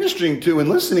we're ministering to and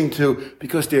listening to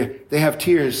because they have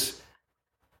tears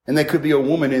And there could be a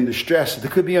woman in distress.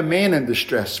 There could be a man in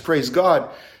distress. Praise God.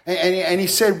 And he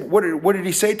said, what did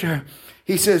he say to her?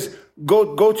 He says,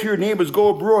 go to your neighbors,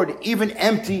 go abroad, even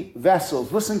empty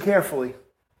vessels. Listen carefully.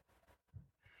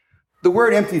 The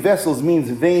word empty vessels means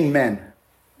vain men.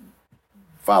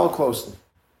 Follow closely.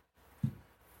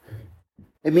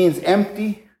 It means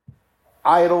empty,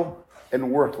 idle, and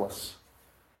worthless.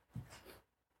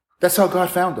 That's how God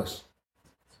found us.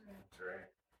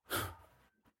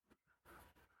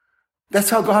 That's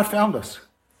how God found us.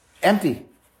 Empty.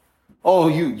 Oh,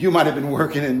 you might have been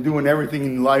working and doing everything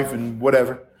in life and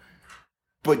whatever.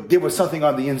 But there was something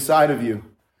on the inside of you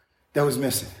that was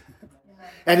missing.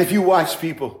 And if you watch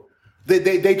people,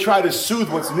 they try to soothe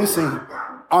what's missing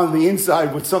on the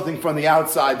inside with something from the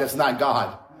outside that's not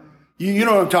God. You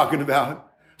know what I'm talking about.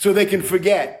 So they can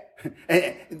forget.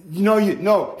 And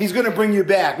he's going to bring you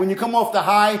back. When you come off the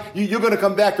high, you're going to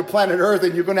come back to planet Earth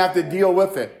and you're going to have to deal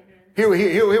with it.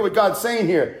 Hear what God's saying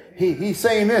here. He's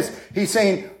saying this. He's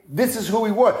saying, this is who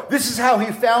we were. This is how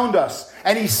he found us.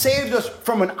 And he saved us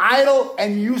from an idle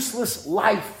and useless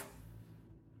life.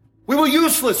 We were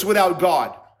useless without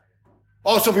God.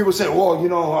 Oh, some people say, well,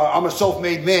 I'm a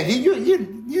self-made man.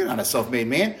 You're not a self-made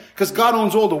man because God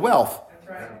owns all the wealth.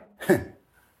 That's right.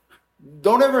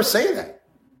 Don't ever say that.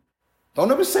 Don't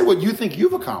ever say what you think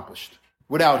you've accomplished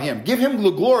without him. Give him the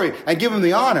glory and give him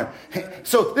the honor.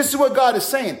 So this is what God is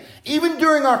saying. Even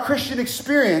during our Christian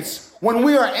experience, when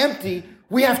we are empty,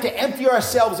 we have to empty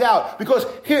ourselves out. Because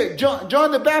here,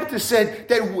 John the Baptist said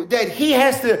that he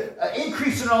has to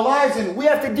increase in our lives and we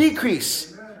have to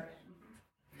decrease.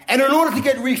 And in order to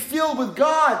get refilled with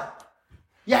God,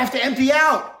 you have to empty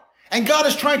out. And God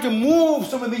is trying to move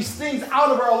some of these things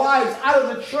out of our lives, out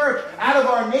of the church, out of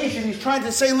our nation. He's trying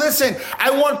to say, listen,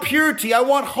 I want purity. I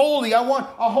want holy. I want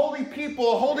a holy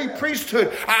people, a holy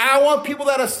priesthood. I want people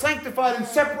that are sanctified and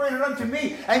separated unto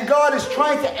me. And God is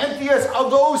trying to empty us of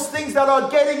those things that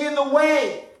are getting in the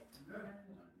way.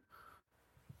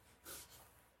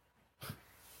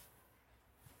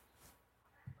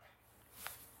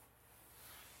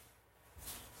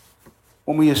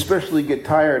 When we especially get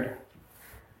tired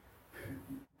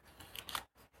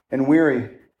and weary,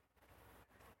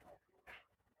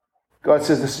 God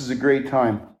says this is a great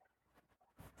time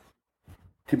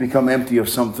to become empty of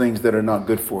some things that are not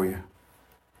good for you.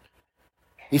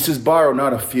 He says, borrow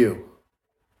not a few.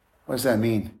 What does that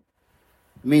mean?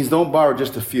 It means don't borrow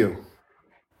just a few.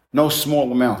 No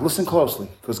small amount. Listen closely,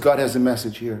 because God has a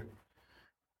message here.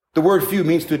 The word few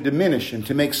means to diminish and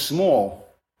to make small.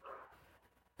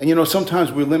 And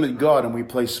sometimes we limit God and we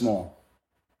play small.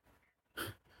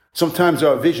 Sometimes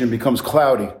our vision becomes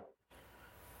cloudy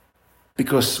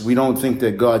because we don't think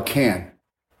that God can.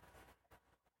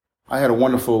 I had a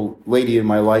wonderful lady in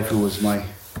my life who was my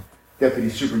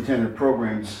deputy superintendent of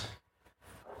programs.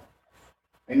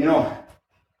 And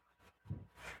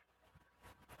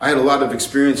I had a lot of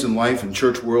experience in life and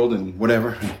church world and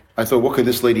whatever. I thought, what could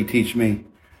this lady teach me?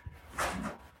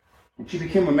 And she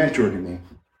became a mentor to me.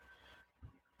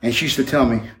 And she used to tell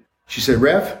me, she said,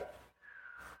 Rev,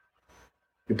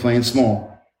 you're playing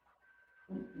small.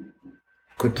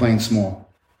 Quit playing small.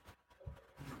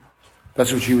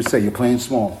 That's what she would say. You're playing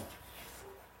small.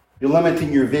 You're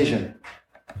limiting your vision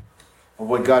of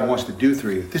what God wants to do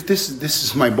through you. This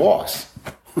is my boss.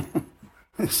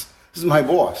 This is my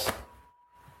boss.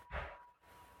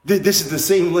 This is the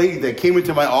same lady that came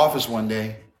into my office one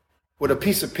day with a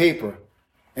piece of paper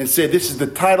and said, this is the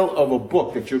title of a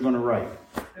book that you're going to write.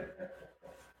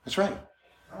 That's right.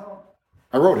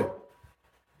 I wrote it.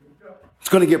 It's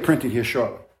going to get printed here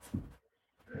shortly.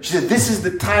 She said, this is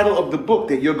the title of the book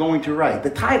that you're going to write.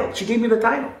 The title. She gave me the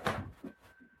title.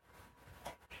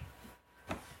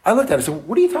 I looked at her and said,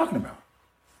 what are you talking about?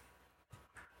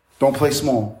 Don't play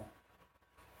small.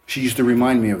 She used to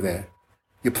remind me of that.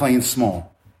 You're playing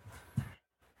small.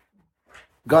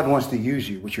 God wants to use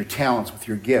you with your talents, with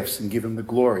your gifts, and give him the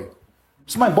glory.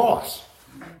 It's my boss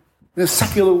in a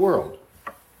secular world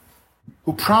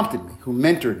who prompted me, who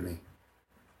mentored me.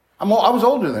 I was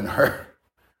older than her,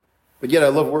 but yet I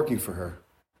love working for her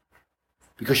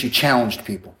because she challenged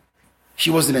people. She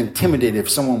wasn't intimidated if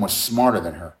someone was smarter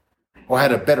than her or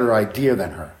had a better idea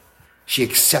than her. She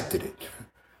accepted it.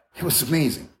 It was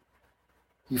amazing.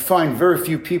 You find very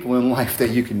few people in life that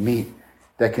you can meet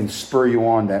that can spur you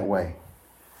on that way.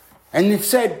 And it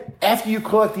said, after you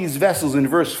collect these vessels in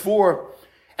verse 4,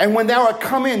 and when thou art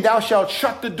come in, thou shalt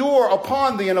shut the door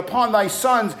upon thee and upon thy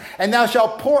sons, and thou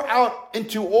shalt pour out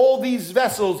into all these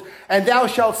vessels, and thou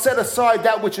shalt set aside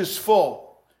that which is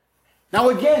full. Now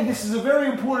again, this is a very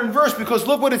important verse because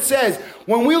look what it says.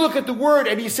 When we look at the word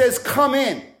and he says, come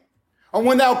in, And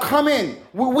when thou come in,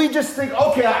 we just think,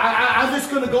 okay, I'm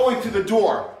just going to go into the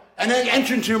door and then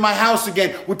enter into my house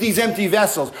again with these empty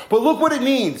vessels. But look what it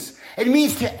means. It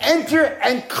means to enter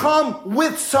and come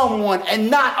with someone and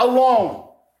not alone.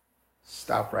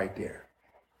 Stop right there.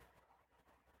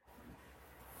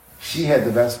 She had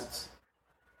the vessels.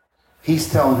 He's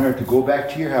telling her to go back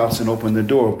to your house and open the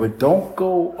door, but don't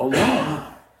go alone.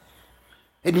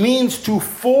 It means to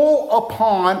fall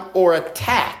upon or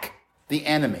attack the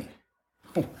enemy.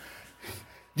 Are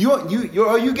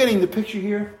you getting the picture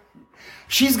here?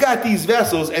 She's got these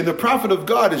vessels, and the prophet of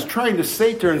God is trying to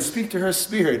say to her and speak to her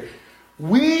spirit,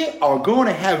 we are going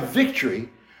to have victory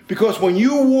because when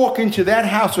you walk into that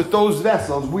house with those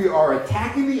vessels, we are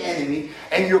attacking the enemy,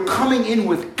 and you're coming in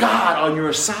with God on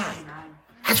your side.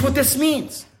 That's what this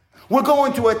means. We're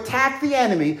going to attack the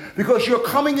enemy because you're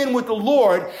coming in with the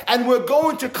Lord, and we're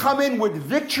going to come in with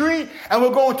victory, and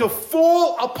we're going to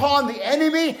fall upon the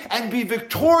enemy and be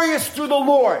victorious through the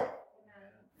Lord.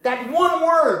 That one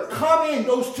word, come in,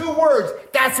 those two words,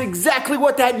 that's exactly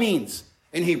what that means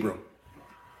in Hebrew.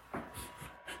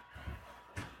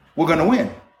 We're going to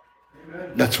win.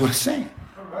 That's what it's saying.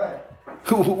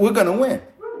 We're going to win.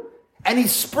 And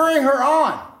he's spurring her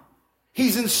on.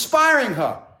 He's inspiring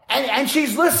her. And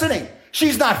she's listening.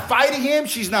 She's not fighting him.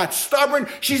 She's not stubborn.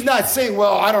 She's not saying,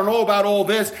 well, I don't know about all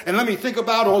this, and let me think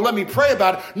about it, or let me pray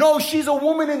about it. No, she's a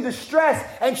woman in distress,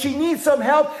 and she needs some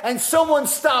help, and someone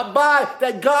stopped by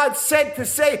that God sent to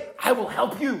say, I will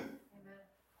help you.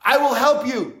 I will help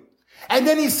you. And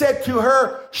then he said to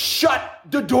her, shut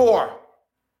the door.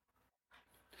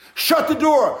 Shut the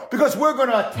door, because we're going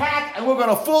to attack and we're going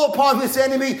to fall upon this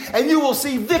enemy, and you will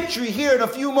see victory here in a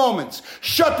few moments.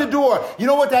 Shut the door. You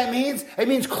know what that means? It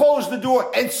means close the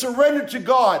door and surrender to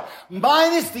God,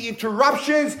 minus the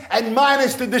interruptions and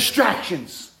minus the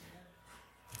distractions.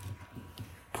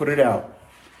 Put it out.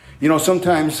 You know,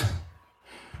 sometimes,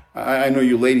 I know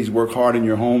you ladies work hard in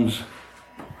your homes,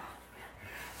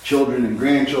 children and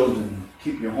grandchildren,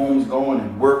 keep your homes going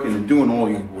and working and doing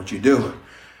all what you do.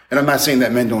 And I'm not saying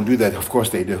that men don't do that. Of course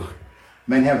they do.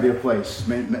 Men have their place.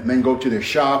 Men go to their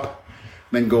shop.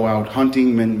 Men go out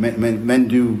hunting. Men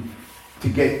do to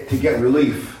get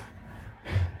relief.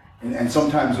 And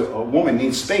sometimes a woman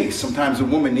needs space. Sometimes a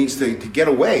woman needs to get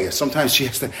away. Sometimes she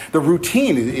has to. The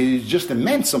routine is just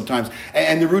immense sometimes.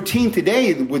 And the routine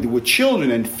today with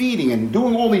children and feeding and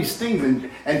doing all these things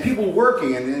and people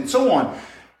working and so on.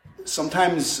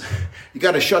 Sometimes you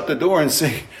got to shut the door and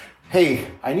say, hey,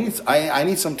 I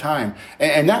need some time.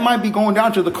 And that might be going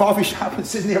down to the coffee shop and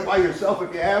sitting there by yourself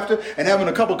if you have to, and having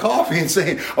a cup of coffee and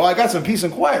saying, oh, I got some peace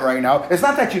and quiet right now. It's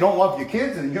not that you don't love your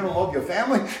kids and you don't love your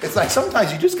family. It's like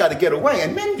sometimes you just got to get away,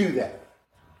 and men do that.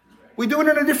 We do it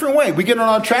in a different way. We get on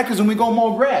our tractors and we go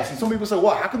mow grass. And some people say,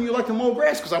 well, how come you like to mow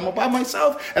grass? Because I'm by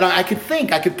myself, and I could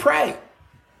think, I could pray.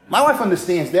 My wife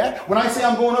understands that. When I say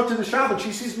I'm going up to the shop and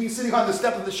she sees me sitting on the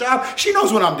step of the shop, she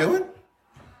knows what I'm doing.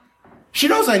 She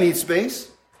knows I need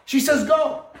space. She says,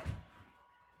 go.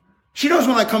 She knows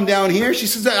when I come down here, she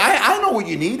says, I know what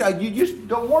you need. You just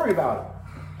don't worry about it.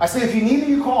 I say, if you need me,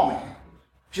 you call me.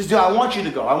 She says, I want you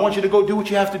to go. I want you to go do what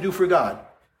you have to do for God.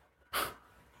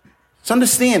 It's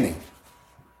understanding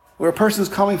where a person's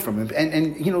coming from.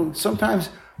 And you know, sometimes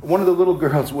one of the little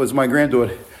girls was my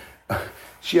granddaughter.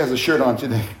 She has a shirt on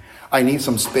today. I need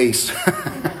some space.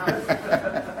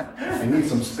 I need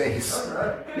some space.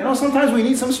 You know, sometimes we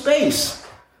need some space.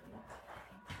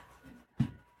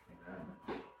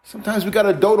 Sometimes we got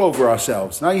to dote over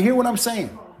ourselves. Now, you hear what I'm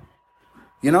saying?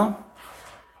 You know?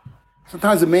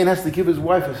 Sometimes a man has to give his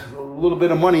wife a little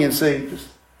bit of money and say, just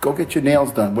go get your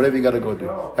nails done. Whatever you got to go do.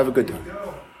 Have a good time.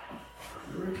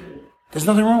 There's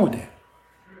nothing wrong with that.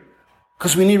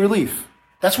 Because we need relief.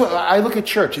 That's what I look at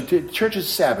church. Church is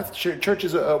Sabbath. Church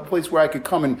is a place where I could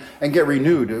come and get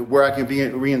renewed, where I can be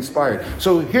re-inspired.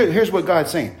 So here's what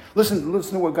God's saying. Listen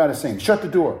to what God is saying. Shut the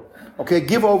door. Okay,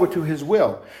 give over to his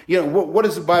will. You know, what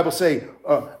does the Bible say?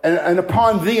 And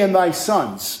upon thee and thy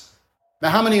sons. Now,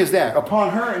 how many is that?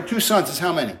 Upon her and 2 sons is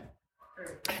how many?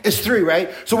 It's 3,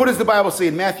 right? So what does the Bible say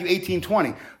in Matthew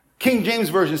 18:20? King James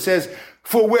Version says,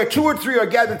 for where 2 or 3 are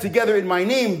gathered together in my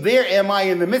name, there am I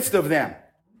in the midst of them.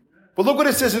 But look what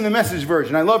it says in the Message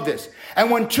version. I love this.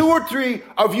 And when 2 or 3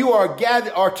 of you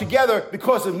are together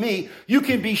because of me, you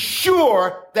can be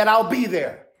sure that I'll be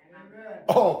there. Amen.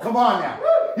 Oh, come on now.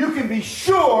 You can be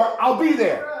sure I'll be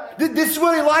there. This is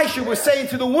what Elisha was saying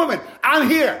to the woman. I'm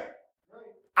here.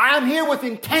 I'm here with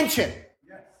intention.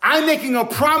 I'm making a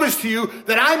promise to you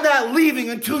that I'm not leaving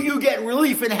until you get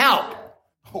relief and help.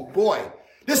 Oh boy.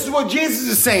 This is what Jesus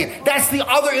is saying. That's the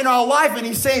other in our life. And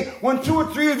he's saying, when 2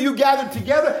 or 3 of you gathered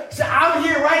together, say, I'm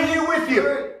here, right here with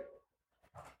you.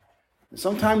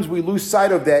 Sometimes we lose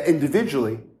sight of that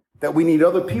individually, that we need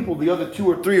other people, the other 2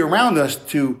 or 3 around us,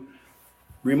 to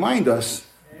remind us,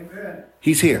 Amen.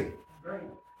 He's here.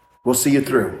 We'll see you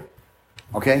through.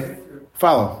 Okay?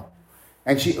 Follow.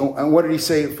 And what did he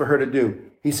say for her to do?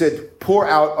 He said, pour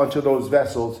out onto those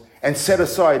vessels and set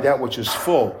aside that which is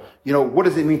full. You know, what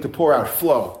does it mean to pour out?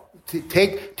 Flow.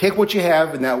 Take what you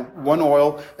have in that one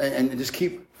oil and just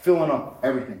keep filling up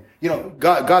everything. You know,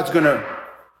 God's going to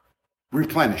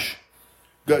replenish.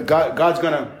 God's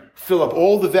going to fill up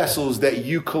all the vessels that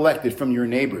you collected from your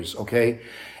neighbors, okay?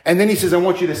 And then he says, I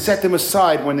want you to set them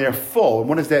aside when they're full. And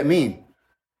what does that mean?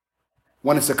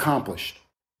 When it's accomplished.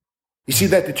 You see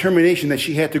that determination that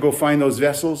she had to go find those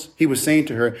vessels? He was saying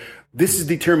to her, this is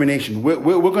determination. We're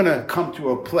going to come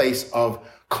to a place of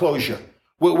closure.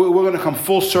 We're going to come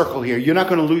full circle here. You're not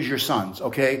going to lose your sons,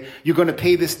 okay? You're going to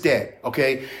pay this debt,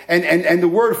 okay? And the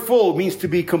word full means to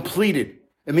be completed.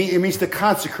 It means to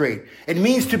consecrate. It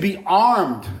means to be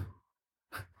armed.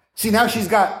 See, now she's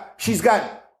got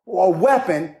a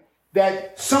weapon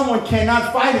that someone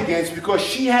cannot fight against because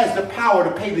she has the power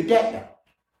to pay the debt now.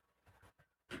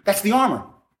 That's the armor.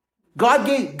 God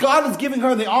is giving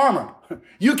her the armor.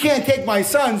 You can't take my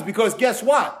sons because guess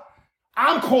what?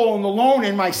 I'm calling the loan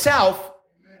in myself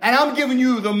and I'm giving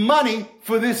you the money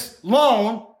for this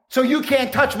loan so you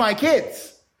can't touch my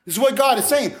kids. This is what God is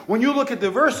saying. When you look at the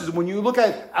verses, when you look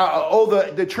at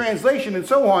the translation and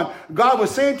so on, God was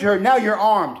saying to her, now you're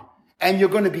armed. And you're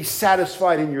going to be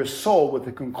satisfied in your soul with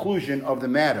the conclusion of the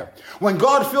matter. When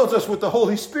God fills us with the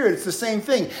Holy Spirit, it's the same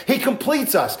thing. He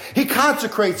completes us. He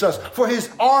consecrates us for his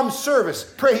armed service.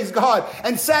 Praise God.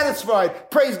 And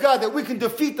satisfied, praise God, that we can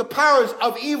defeat the powers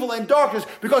of evil and darkness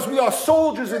because we are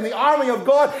soldiers in the army of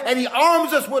God and he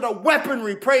arms us with a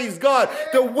weaponry. Praise God.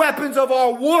 The weapons of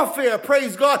our warfare,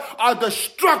 praise God, are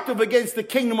destructive against the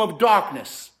kingdom of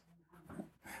darkness.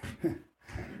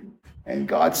 And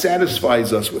God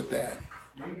satisfies us with that.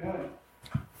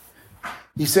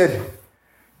 He said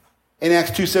in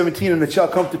Acts 2:17, and it shall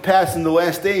come to pass in the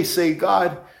last days, say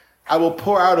God, I will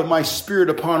pour out of my spirit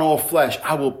upon all flesh.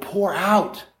 I will pour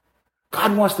out.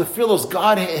 God wants to fill us.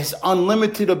 God has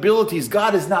unlimited abilities.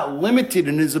 God is not limited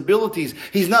in his abilities.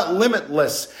 He's not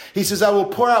limitless. He says, I will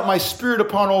pour out my spirit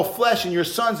upon all flesh, and your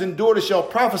sons and daughters shall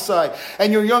prophesy,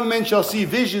 and your young men shall see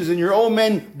visions, and your old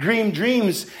men dream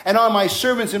dreams. And on my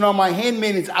servants and on my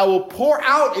handmaidens, I will pour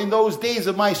out in those days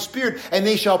of my spirit, and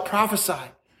they shall prophesy.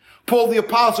 Paul the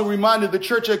apostle reminded the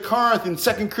church at Corinth in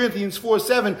 2 Corinthians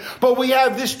 4:7, but we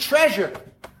have this treasure,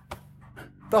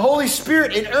 the Holy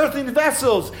Spirit in earthen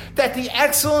vessels, that the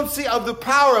excellency of the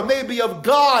power may be of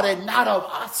God and not of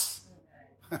us.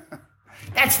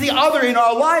 That's the other in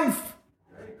our life.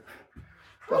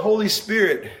 The Holy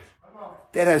Spirit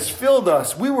that has filled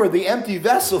us. We were the empty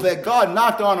vessel that God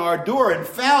knocked on our door and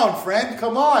found, friend.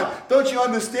 Come on. Don't you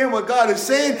understand what God is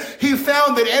saying? He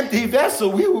found an empty vessel.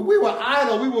 We were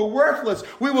idle. We were worthless.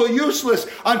 We were useless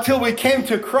until we came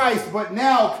to Christ. But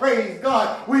now, praise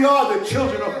God, we are the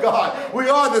children of God. We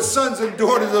are the sons and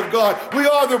daughters of God. We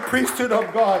are the priesthood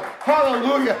of God.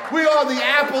 Hallelujah. We are the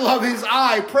apple of his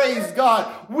eye. Praise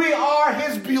God. We are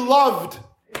his beloved.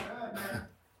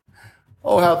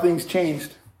 Oh, how things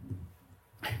changed.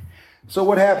 So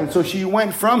what happened? So she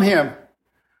went from him,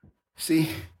 see,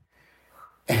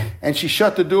 and she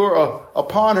shut the door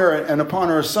upon her and upon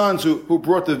her sons who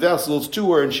brought the vessels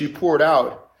to her, and she poured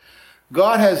out.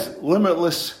 God has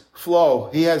limitless flow.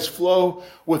 He has flow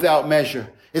without measure.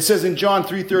 It says in John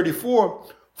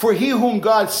 3:34, for he whom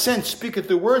God sent speaketh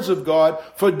the words of God,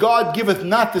 for God giveth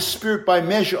not the Spirit by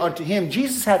measure unto him.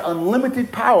 Jesus had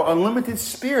unlimited power, unlimited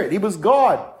Spirit. He was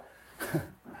God.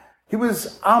 He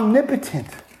was omnipotent.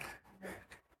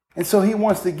 And so he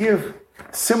wants to give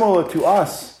similar to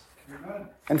us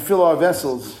and fill our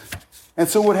vessels. And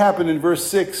so what happened in verse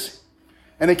 6?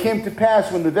 And it came to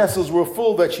pass when the vessels were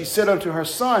full that she said unto her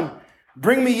son,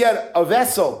 bring me yet a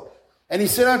vessel. And he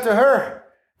said unto her,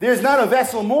 there is not a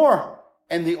vessel more.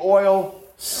 And the oil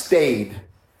stayed.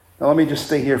 Now let me just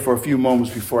stay here for a few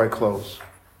moments before I close.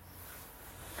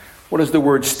 What does the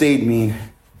word stayed mean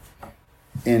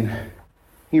in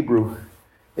Hebrew?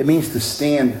 It means to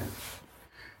stand.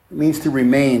 It means to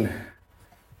remain. It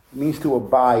means to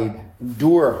abide,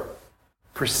 endure,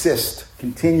 persist,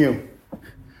 continue.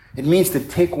 It means to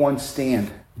take one stand.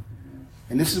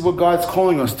 And this is what God's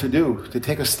calling us to do, to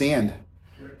take a stand.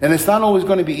 And it's not always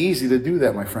going to be easy to do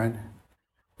that, my friend.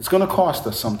 It's going to cost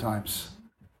us sometimes,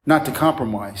 not to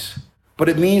compromise. But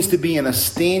it means to be in a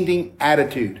standing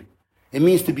attitude. It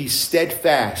means to be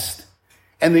steadfast.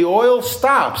 And the oil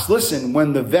stops, listen,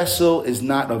 when the vessel is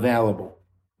not available.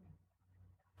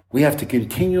 We have to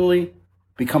continually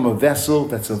become a vessel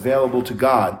that's available to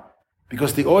God,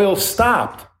 because the oil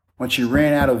stopped when she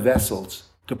ran out of vessels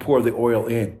to pour the oil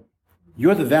in.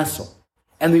 You're the vessel.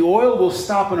 And the oil will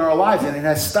stop in our lives, and it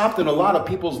has stopped in a lot of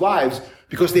people's lives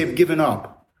because they've given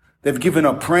up. They've given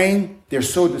up praying. They're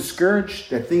so discouraged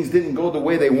that things didn't go the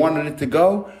way they wanted it to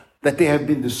go, that they have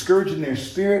been discouraged in their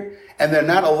spirit, and they're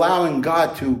not allowing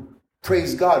God to,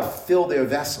 praise God, fill their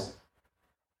vessel.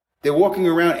 They're walking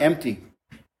around empty.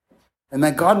 And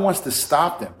that God wants to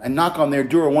stop them and knock on their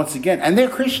door once again. And they're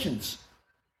Christians.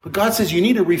 But God says you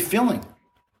need a refilling.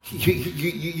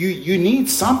 You need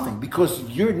something because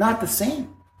you're not the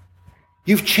same.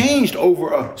 You've changed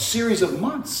over a series of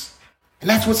months. And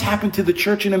that's what's happened to the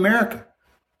church in America.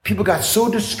 People got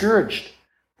so discouraged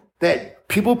that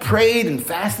people prayed and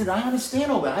fasted. I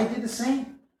understand all that. I did the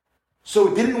same.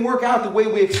 So it didn't work out the way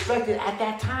we expected at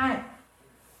that time.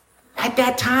 At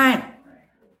that time.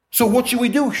 So what should we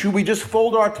do? Should we just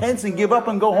fold our tents and give up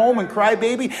and go home and cry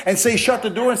baby and say, shut the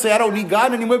door and say, I don't need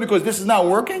God anymore because this is not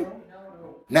working?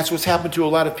 And that's what's happened to a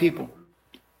lot of people.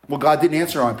 Well, God didn't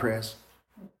answer our prayers.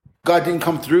 God didn't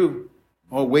come through.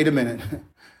 Oh, wait a minute.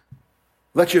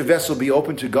 Let your vessel be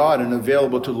open to God and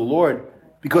available to the Lord,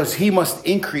 because he must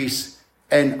increase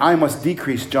and I must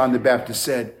decrease, John the Baptist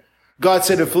said. God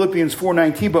said in Philippians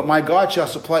 4:19, but my God shall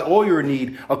supply all your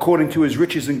need according to his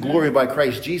riches and glory by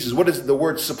Christ Jesus. What does the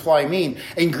word supply mean?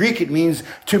 In Greek, it means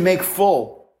to make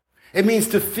full. It means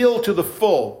to fill to the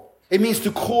full. It means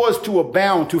to cause to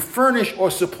abound, to furnish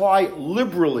or supply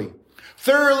liberally,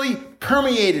 thoroughly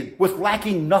permeated with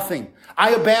lacking nothing.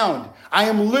 I abound. I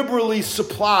am liberally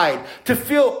supplied, to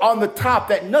fill on the top,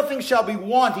 that nothing shall be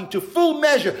wanting, to full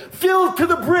measure, filled to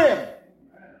the brim.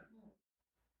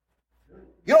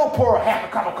 You don't pour half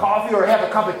a cup of coffee or half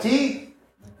a cup of tea.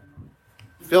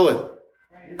 Fill it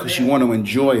because you want to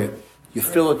enjoy it. You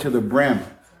fill it to the brim.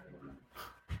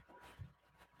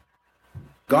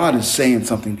 God is saying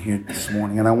something here this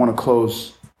morning, and I want to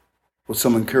close with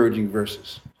some encouraging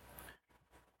verses.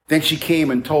 Then she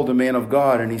came and told the man of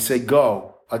God, and he said,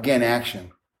 go, again,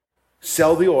 action.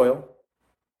 Sell the oil,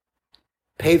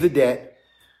 pay the debt,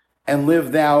 and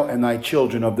live thou and thy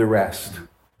children of the rest.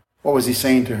 What was he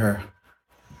saying to her?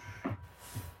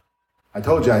 I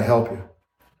told you I'd help you.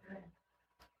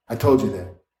 I told you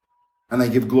that. And I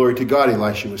give glory to God,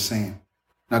 Elisha was saying.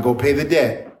 Now go pay the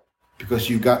debt because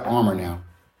you've got armor now.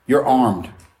 You're armed.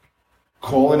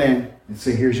 Call it in and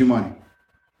say, here's your money.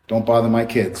 Don't bother my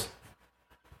kids.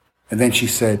 And then he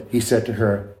said to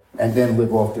her, and then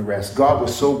live off the rest. God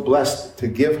was so blessed to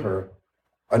give her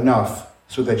enough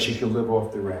so that she could live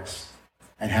off the rest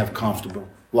and have a comfortable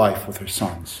life with her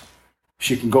sons.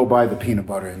 She can go buy the peanut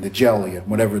butter and the jelly and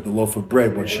whatever, the loaf of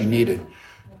bread, what she needed,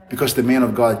 because the man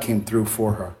of God came through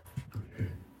for her.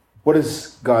 What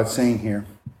is God saying here?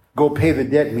 Go pay the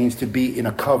debt means to be in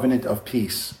a covenant of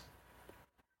peace.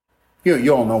 You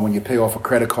all know when you pay off a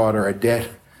credit card or a debt,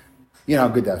 you know how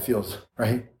good that feels,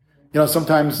 right? You know,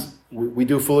 sometimes we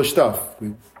do foolish stuff.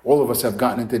 All of us have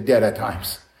gotten into debt at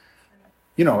times.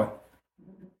 You know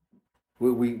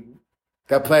it.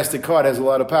 That plastic card has a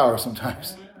lot of power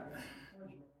sometimes.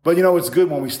 But you know, it's good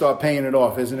when we start paying it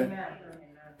off, isn't it?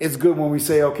 It's good when we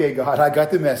say, okay, God, I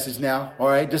got the message now. All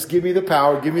right, just give me the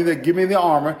power, give me the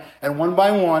armor, and one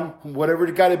by one, whatever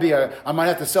it got to be, I might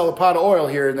have to sell a pot of oil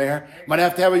here and there, might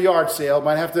have to have a yard sale,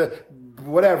 might have to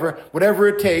whatever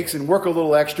it takes, and work a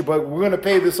little extra, but we're going to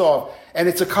pay this off. And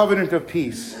it's a covenant of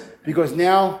peace, because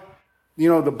now, you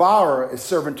know, the borrower is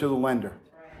servant to the lender.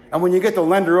 And when you get the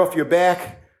lender off your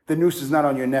back, the noose is not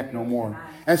on your neck no more.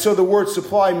 And so the word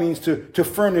supply means to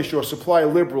furnish or supply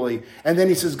liberally. And then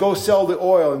he says, go sell the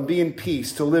oil and be in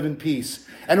peace, to live in peace.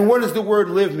 And what does the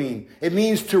word live mean? It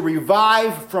means to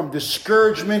revive from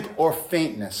discouragement or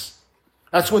faintness.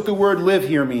 That's what the word live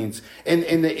here means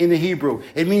in the Hebrew.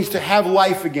 It means to have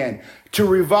life again, to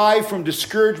revive from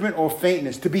discouragement or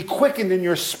faintness, to be quickened in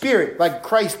your spirit like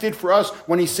Christ did for us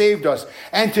when he saved us,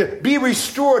 and to be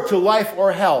restored to life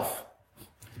or health.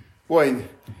 Boy,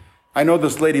 I know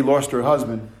this lady lost her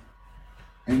husband,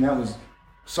 and that was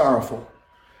sorrowful.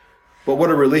 But what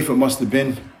a relief it must have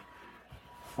been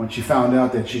when she found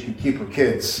out that she could keep her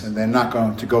kids and they're not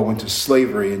going to go into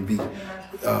slavery and be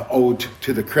owed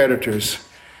to the creditors.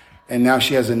 And now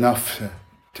she has enough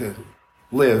to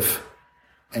live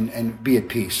and be at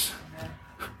peace.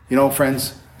 You know,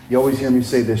 friends, you always hear me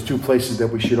say there's two places that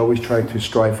we should always try to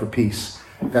strive for peace.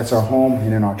 That's our home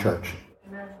and in our church.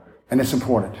 And it's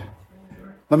important.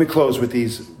 Let me close with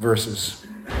these verses.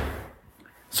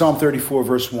 Psalm 34,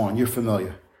 verse 1. You're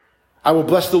familiar. I will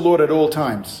bless the Lord at all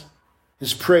times.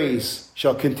 His praise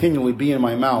shall continually be in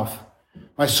my mouth.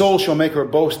 My soul shall make her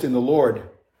boast in the Lord.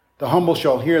 The humble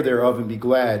shall hear thereof and be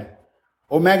glad.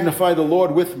 O magnify the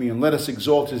Lord with me, and let us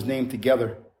exalt his name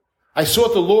together. I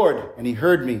sought the Lord, and he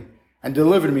heard me, and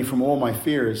delivered me from all my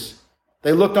fears.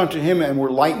 They looked unto him and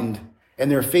were lightened, and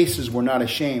their faces were not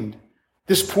ashamed.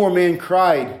 This poor man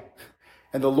cried,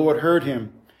 and the Lord heard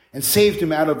him, and saved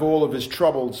him out of all of his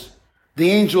troubles. The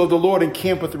angel of the Lord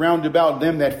encampeth round about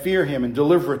them that fear him, and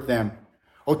delivereth them.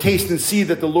 O taste and see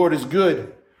that the Lord is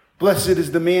good. Blessed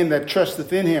is the man that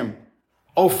trusteth in him.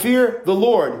 O fear the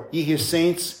Lord, ye his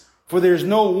saints, for there is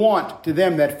no want to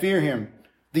them that fear him.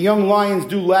 The young lions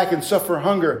do lack and suffer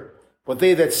hunger, but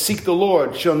they that seek the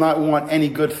Lord shall not want any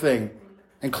good thing.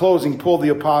 In closing, Paul the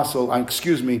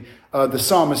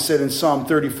psalmist said in Psalm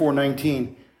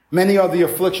 34:19, many are the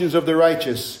afflictions of the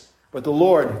righteous, but the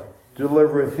Lord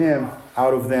delivereth him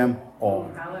out of them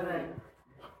all.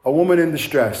 A woman in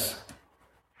distress,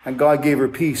 and God gave her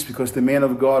peace because the man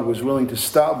of God was willing to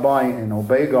stop by and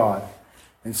obey God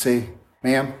and say,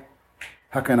 ma'am,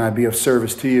 how can I be of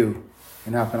service to you,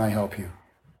 and how can I help you?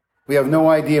 We have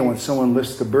no idea when someone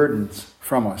lifts the burdens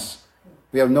from us.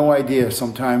 We have no idea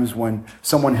sometimes when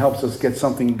someone helps us get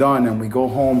something done and we go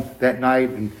home that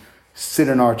night and sit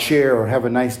in our chair or have a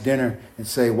nice dinner and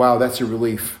say, wow, that's a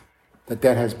relief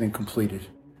that has been completed.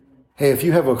 Hey, if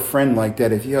you have a friend like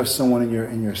that, if you have someone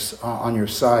on your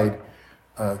side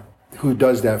who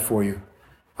does that for you,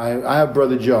 I have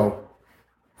Brother Joe.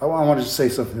 I wanted to say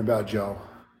something about Joe.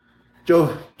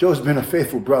 Joe's been a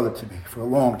faithful brother to me for a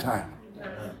long time.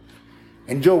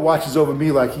 And Joe watches over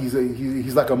me like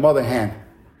he's like a mother hen.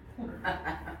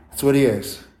 That's what he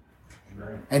is.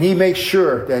 And he makes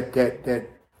sure that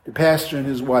the pastor and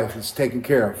his wife is taken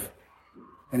care of.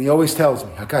 And he always tells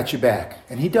me, I got your back.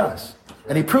 And he does.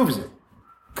 And he proves it.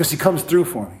 Because he comes through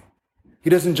for me. He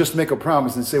doesn't just make a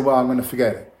promise and say, well, I'm going to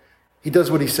forget it. He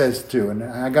does what he says to. And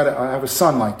I have a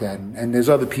son like that. And there's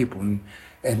other people.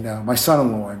 And my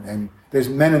son-in-law. And there's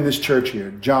men in this church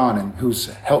here. John, and who's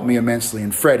helped me immensely.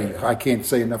 And Freddie. I can't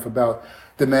say enough about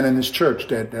the men in this church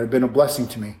that have been a blessing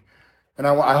to me. And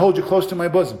I hold you close to my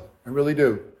bosom. I really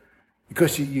do.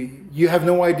 Because you have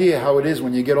no idea how it is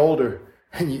when you get older.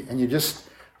 And you just...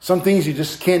 Some things you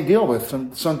just can't deal with.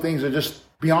 Some things are just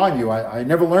beyond you. I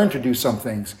never learned to do some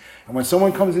things. And when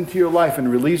someone comes into your life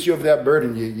and relieves you of that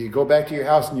burden, you go back to your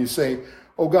house and you say,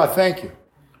 oh God, thank you.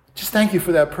 Just thank you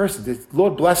for that person.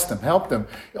 Lord, bless them, help them.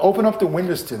 Open up the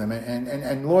windows to them.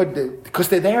 And Lord, because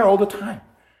they're there all the time.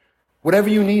 Whatever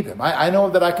you need them. I know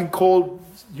that I can call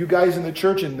you guys in the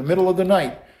church in the middle of the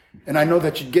night. And I know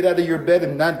that you get out of your bed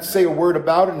and not say a word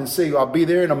about it and say, I'll be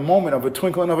there in a moment of a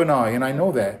twinkling of an eye. And I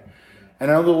know that. And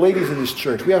I know the ladies in this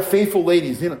church. We have faithful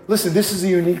ladies. Listen, this is a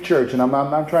unique church, and I'm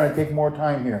not trying to take more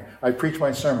time here. I preach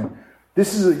my sermon.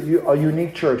 This is a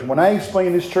unique church. When I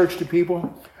explain this church to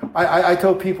people, I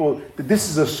tell people that this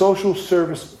is a social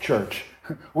service church.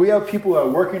 We have people that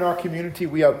work in our community.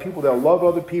 We have people that love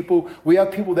other people. We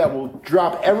have people that will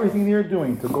drop everything they're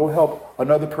doing to go help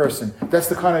another person. That's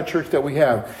the kind of church that we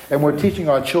have. And we're teaching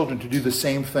our children to do the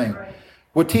same thing.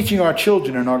 We're teaching our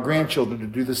children and our grandchildren to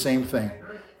do the same thing.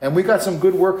 And we got some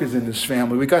good workers in this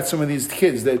family. We got some of these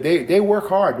kids. They work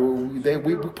hard.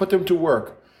 We put them to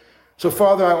work. So,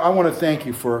 Father, I want to thank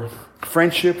you for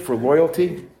friendship, for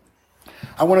loyalty.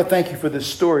 I want to thank you for this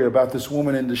story about this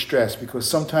woman in distress, because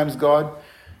sometimes, God,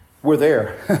 we're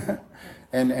there.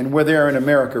 and we're there in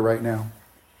America right now.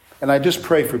 And I just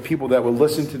pray for people that will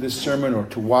listen to this sermon or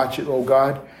to watch it, oh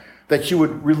God, that you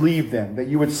would relieve them, that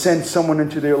you would send someone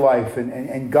into their life,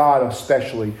 and God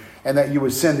especially, and that you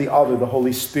would send the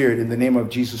Holy Spirit, in the name of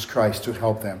Jesus Christ, to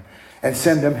help them. And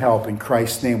send them help. In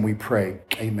Christ's name we pray.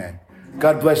 Amen.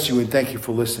 God bless you, and thank you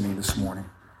for listening this morning.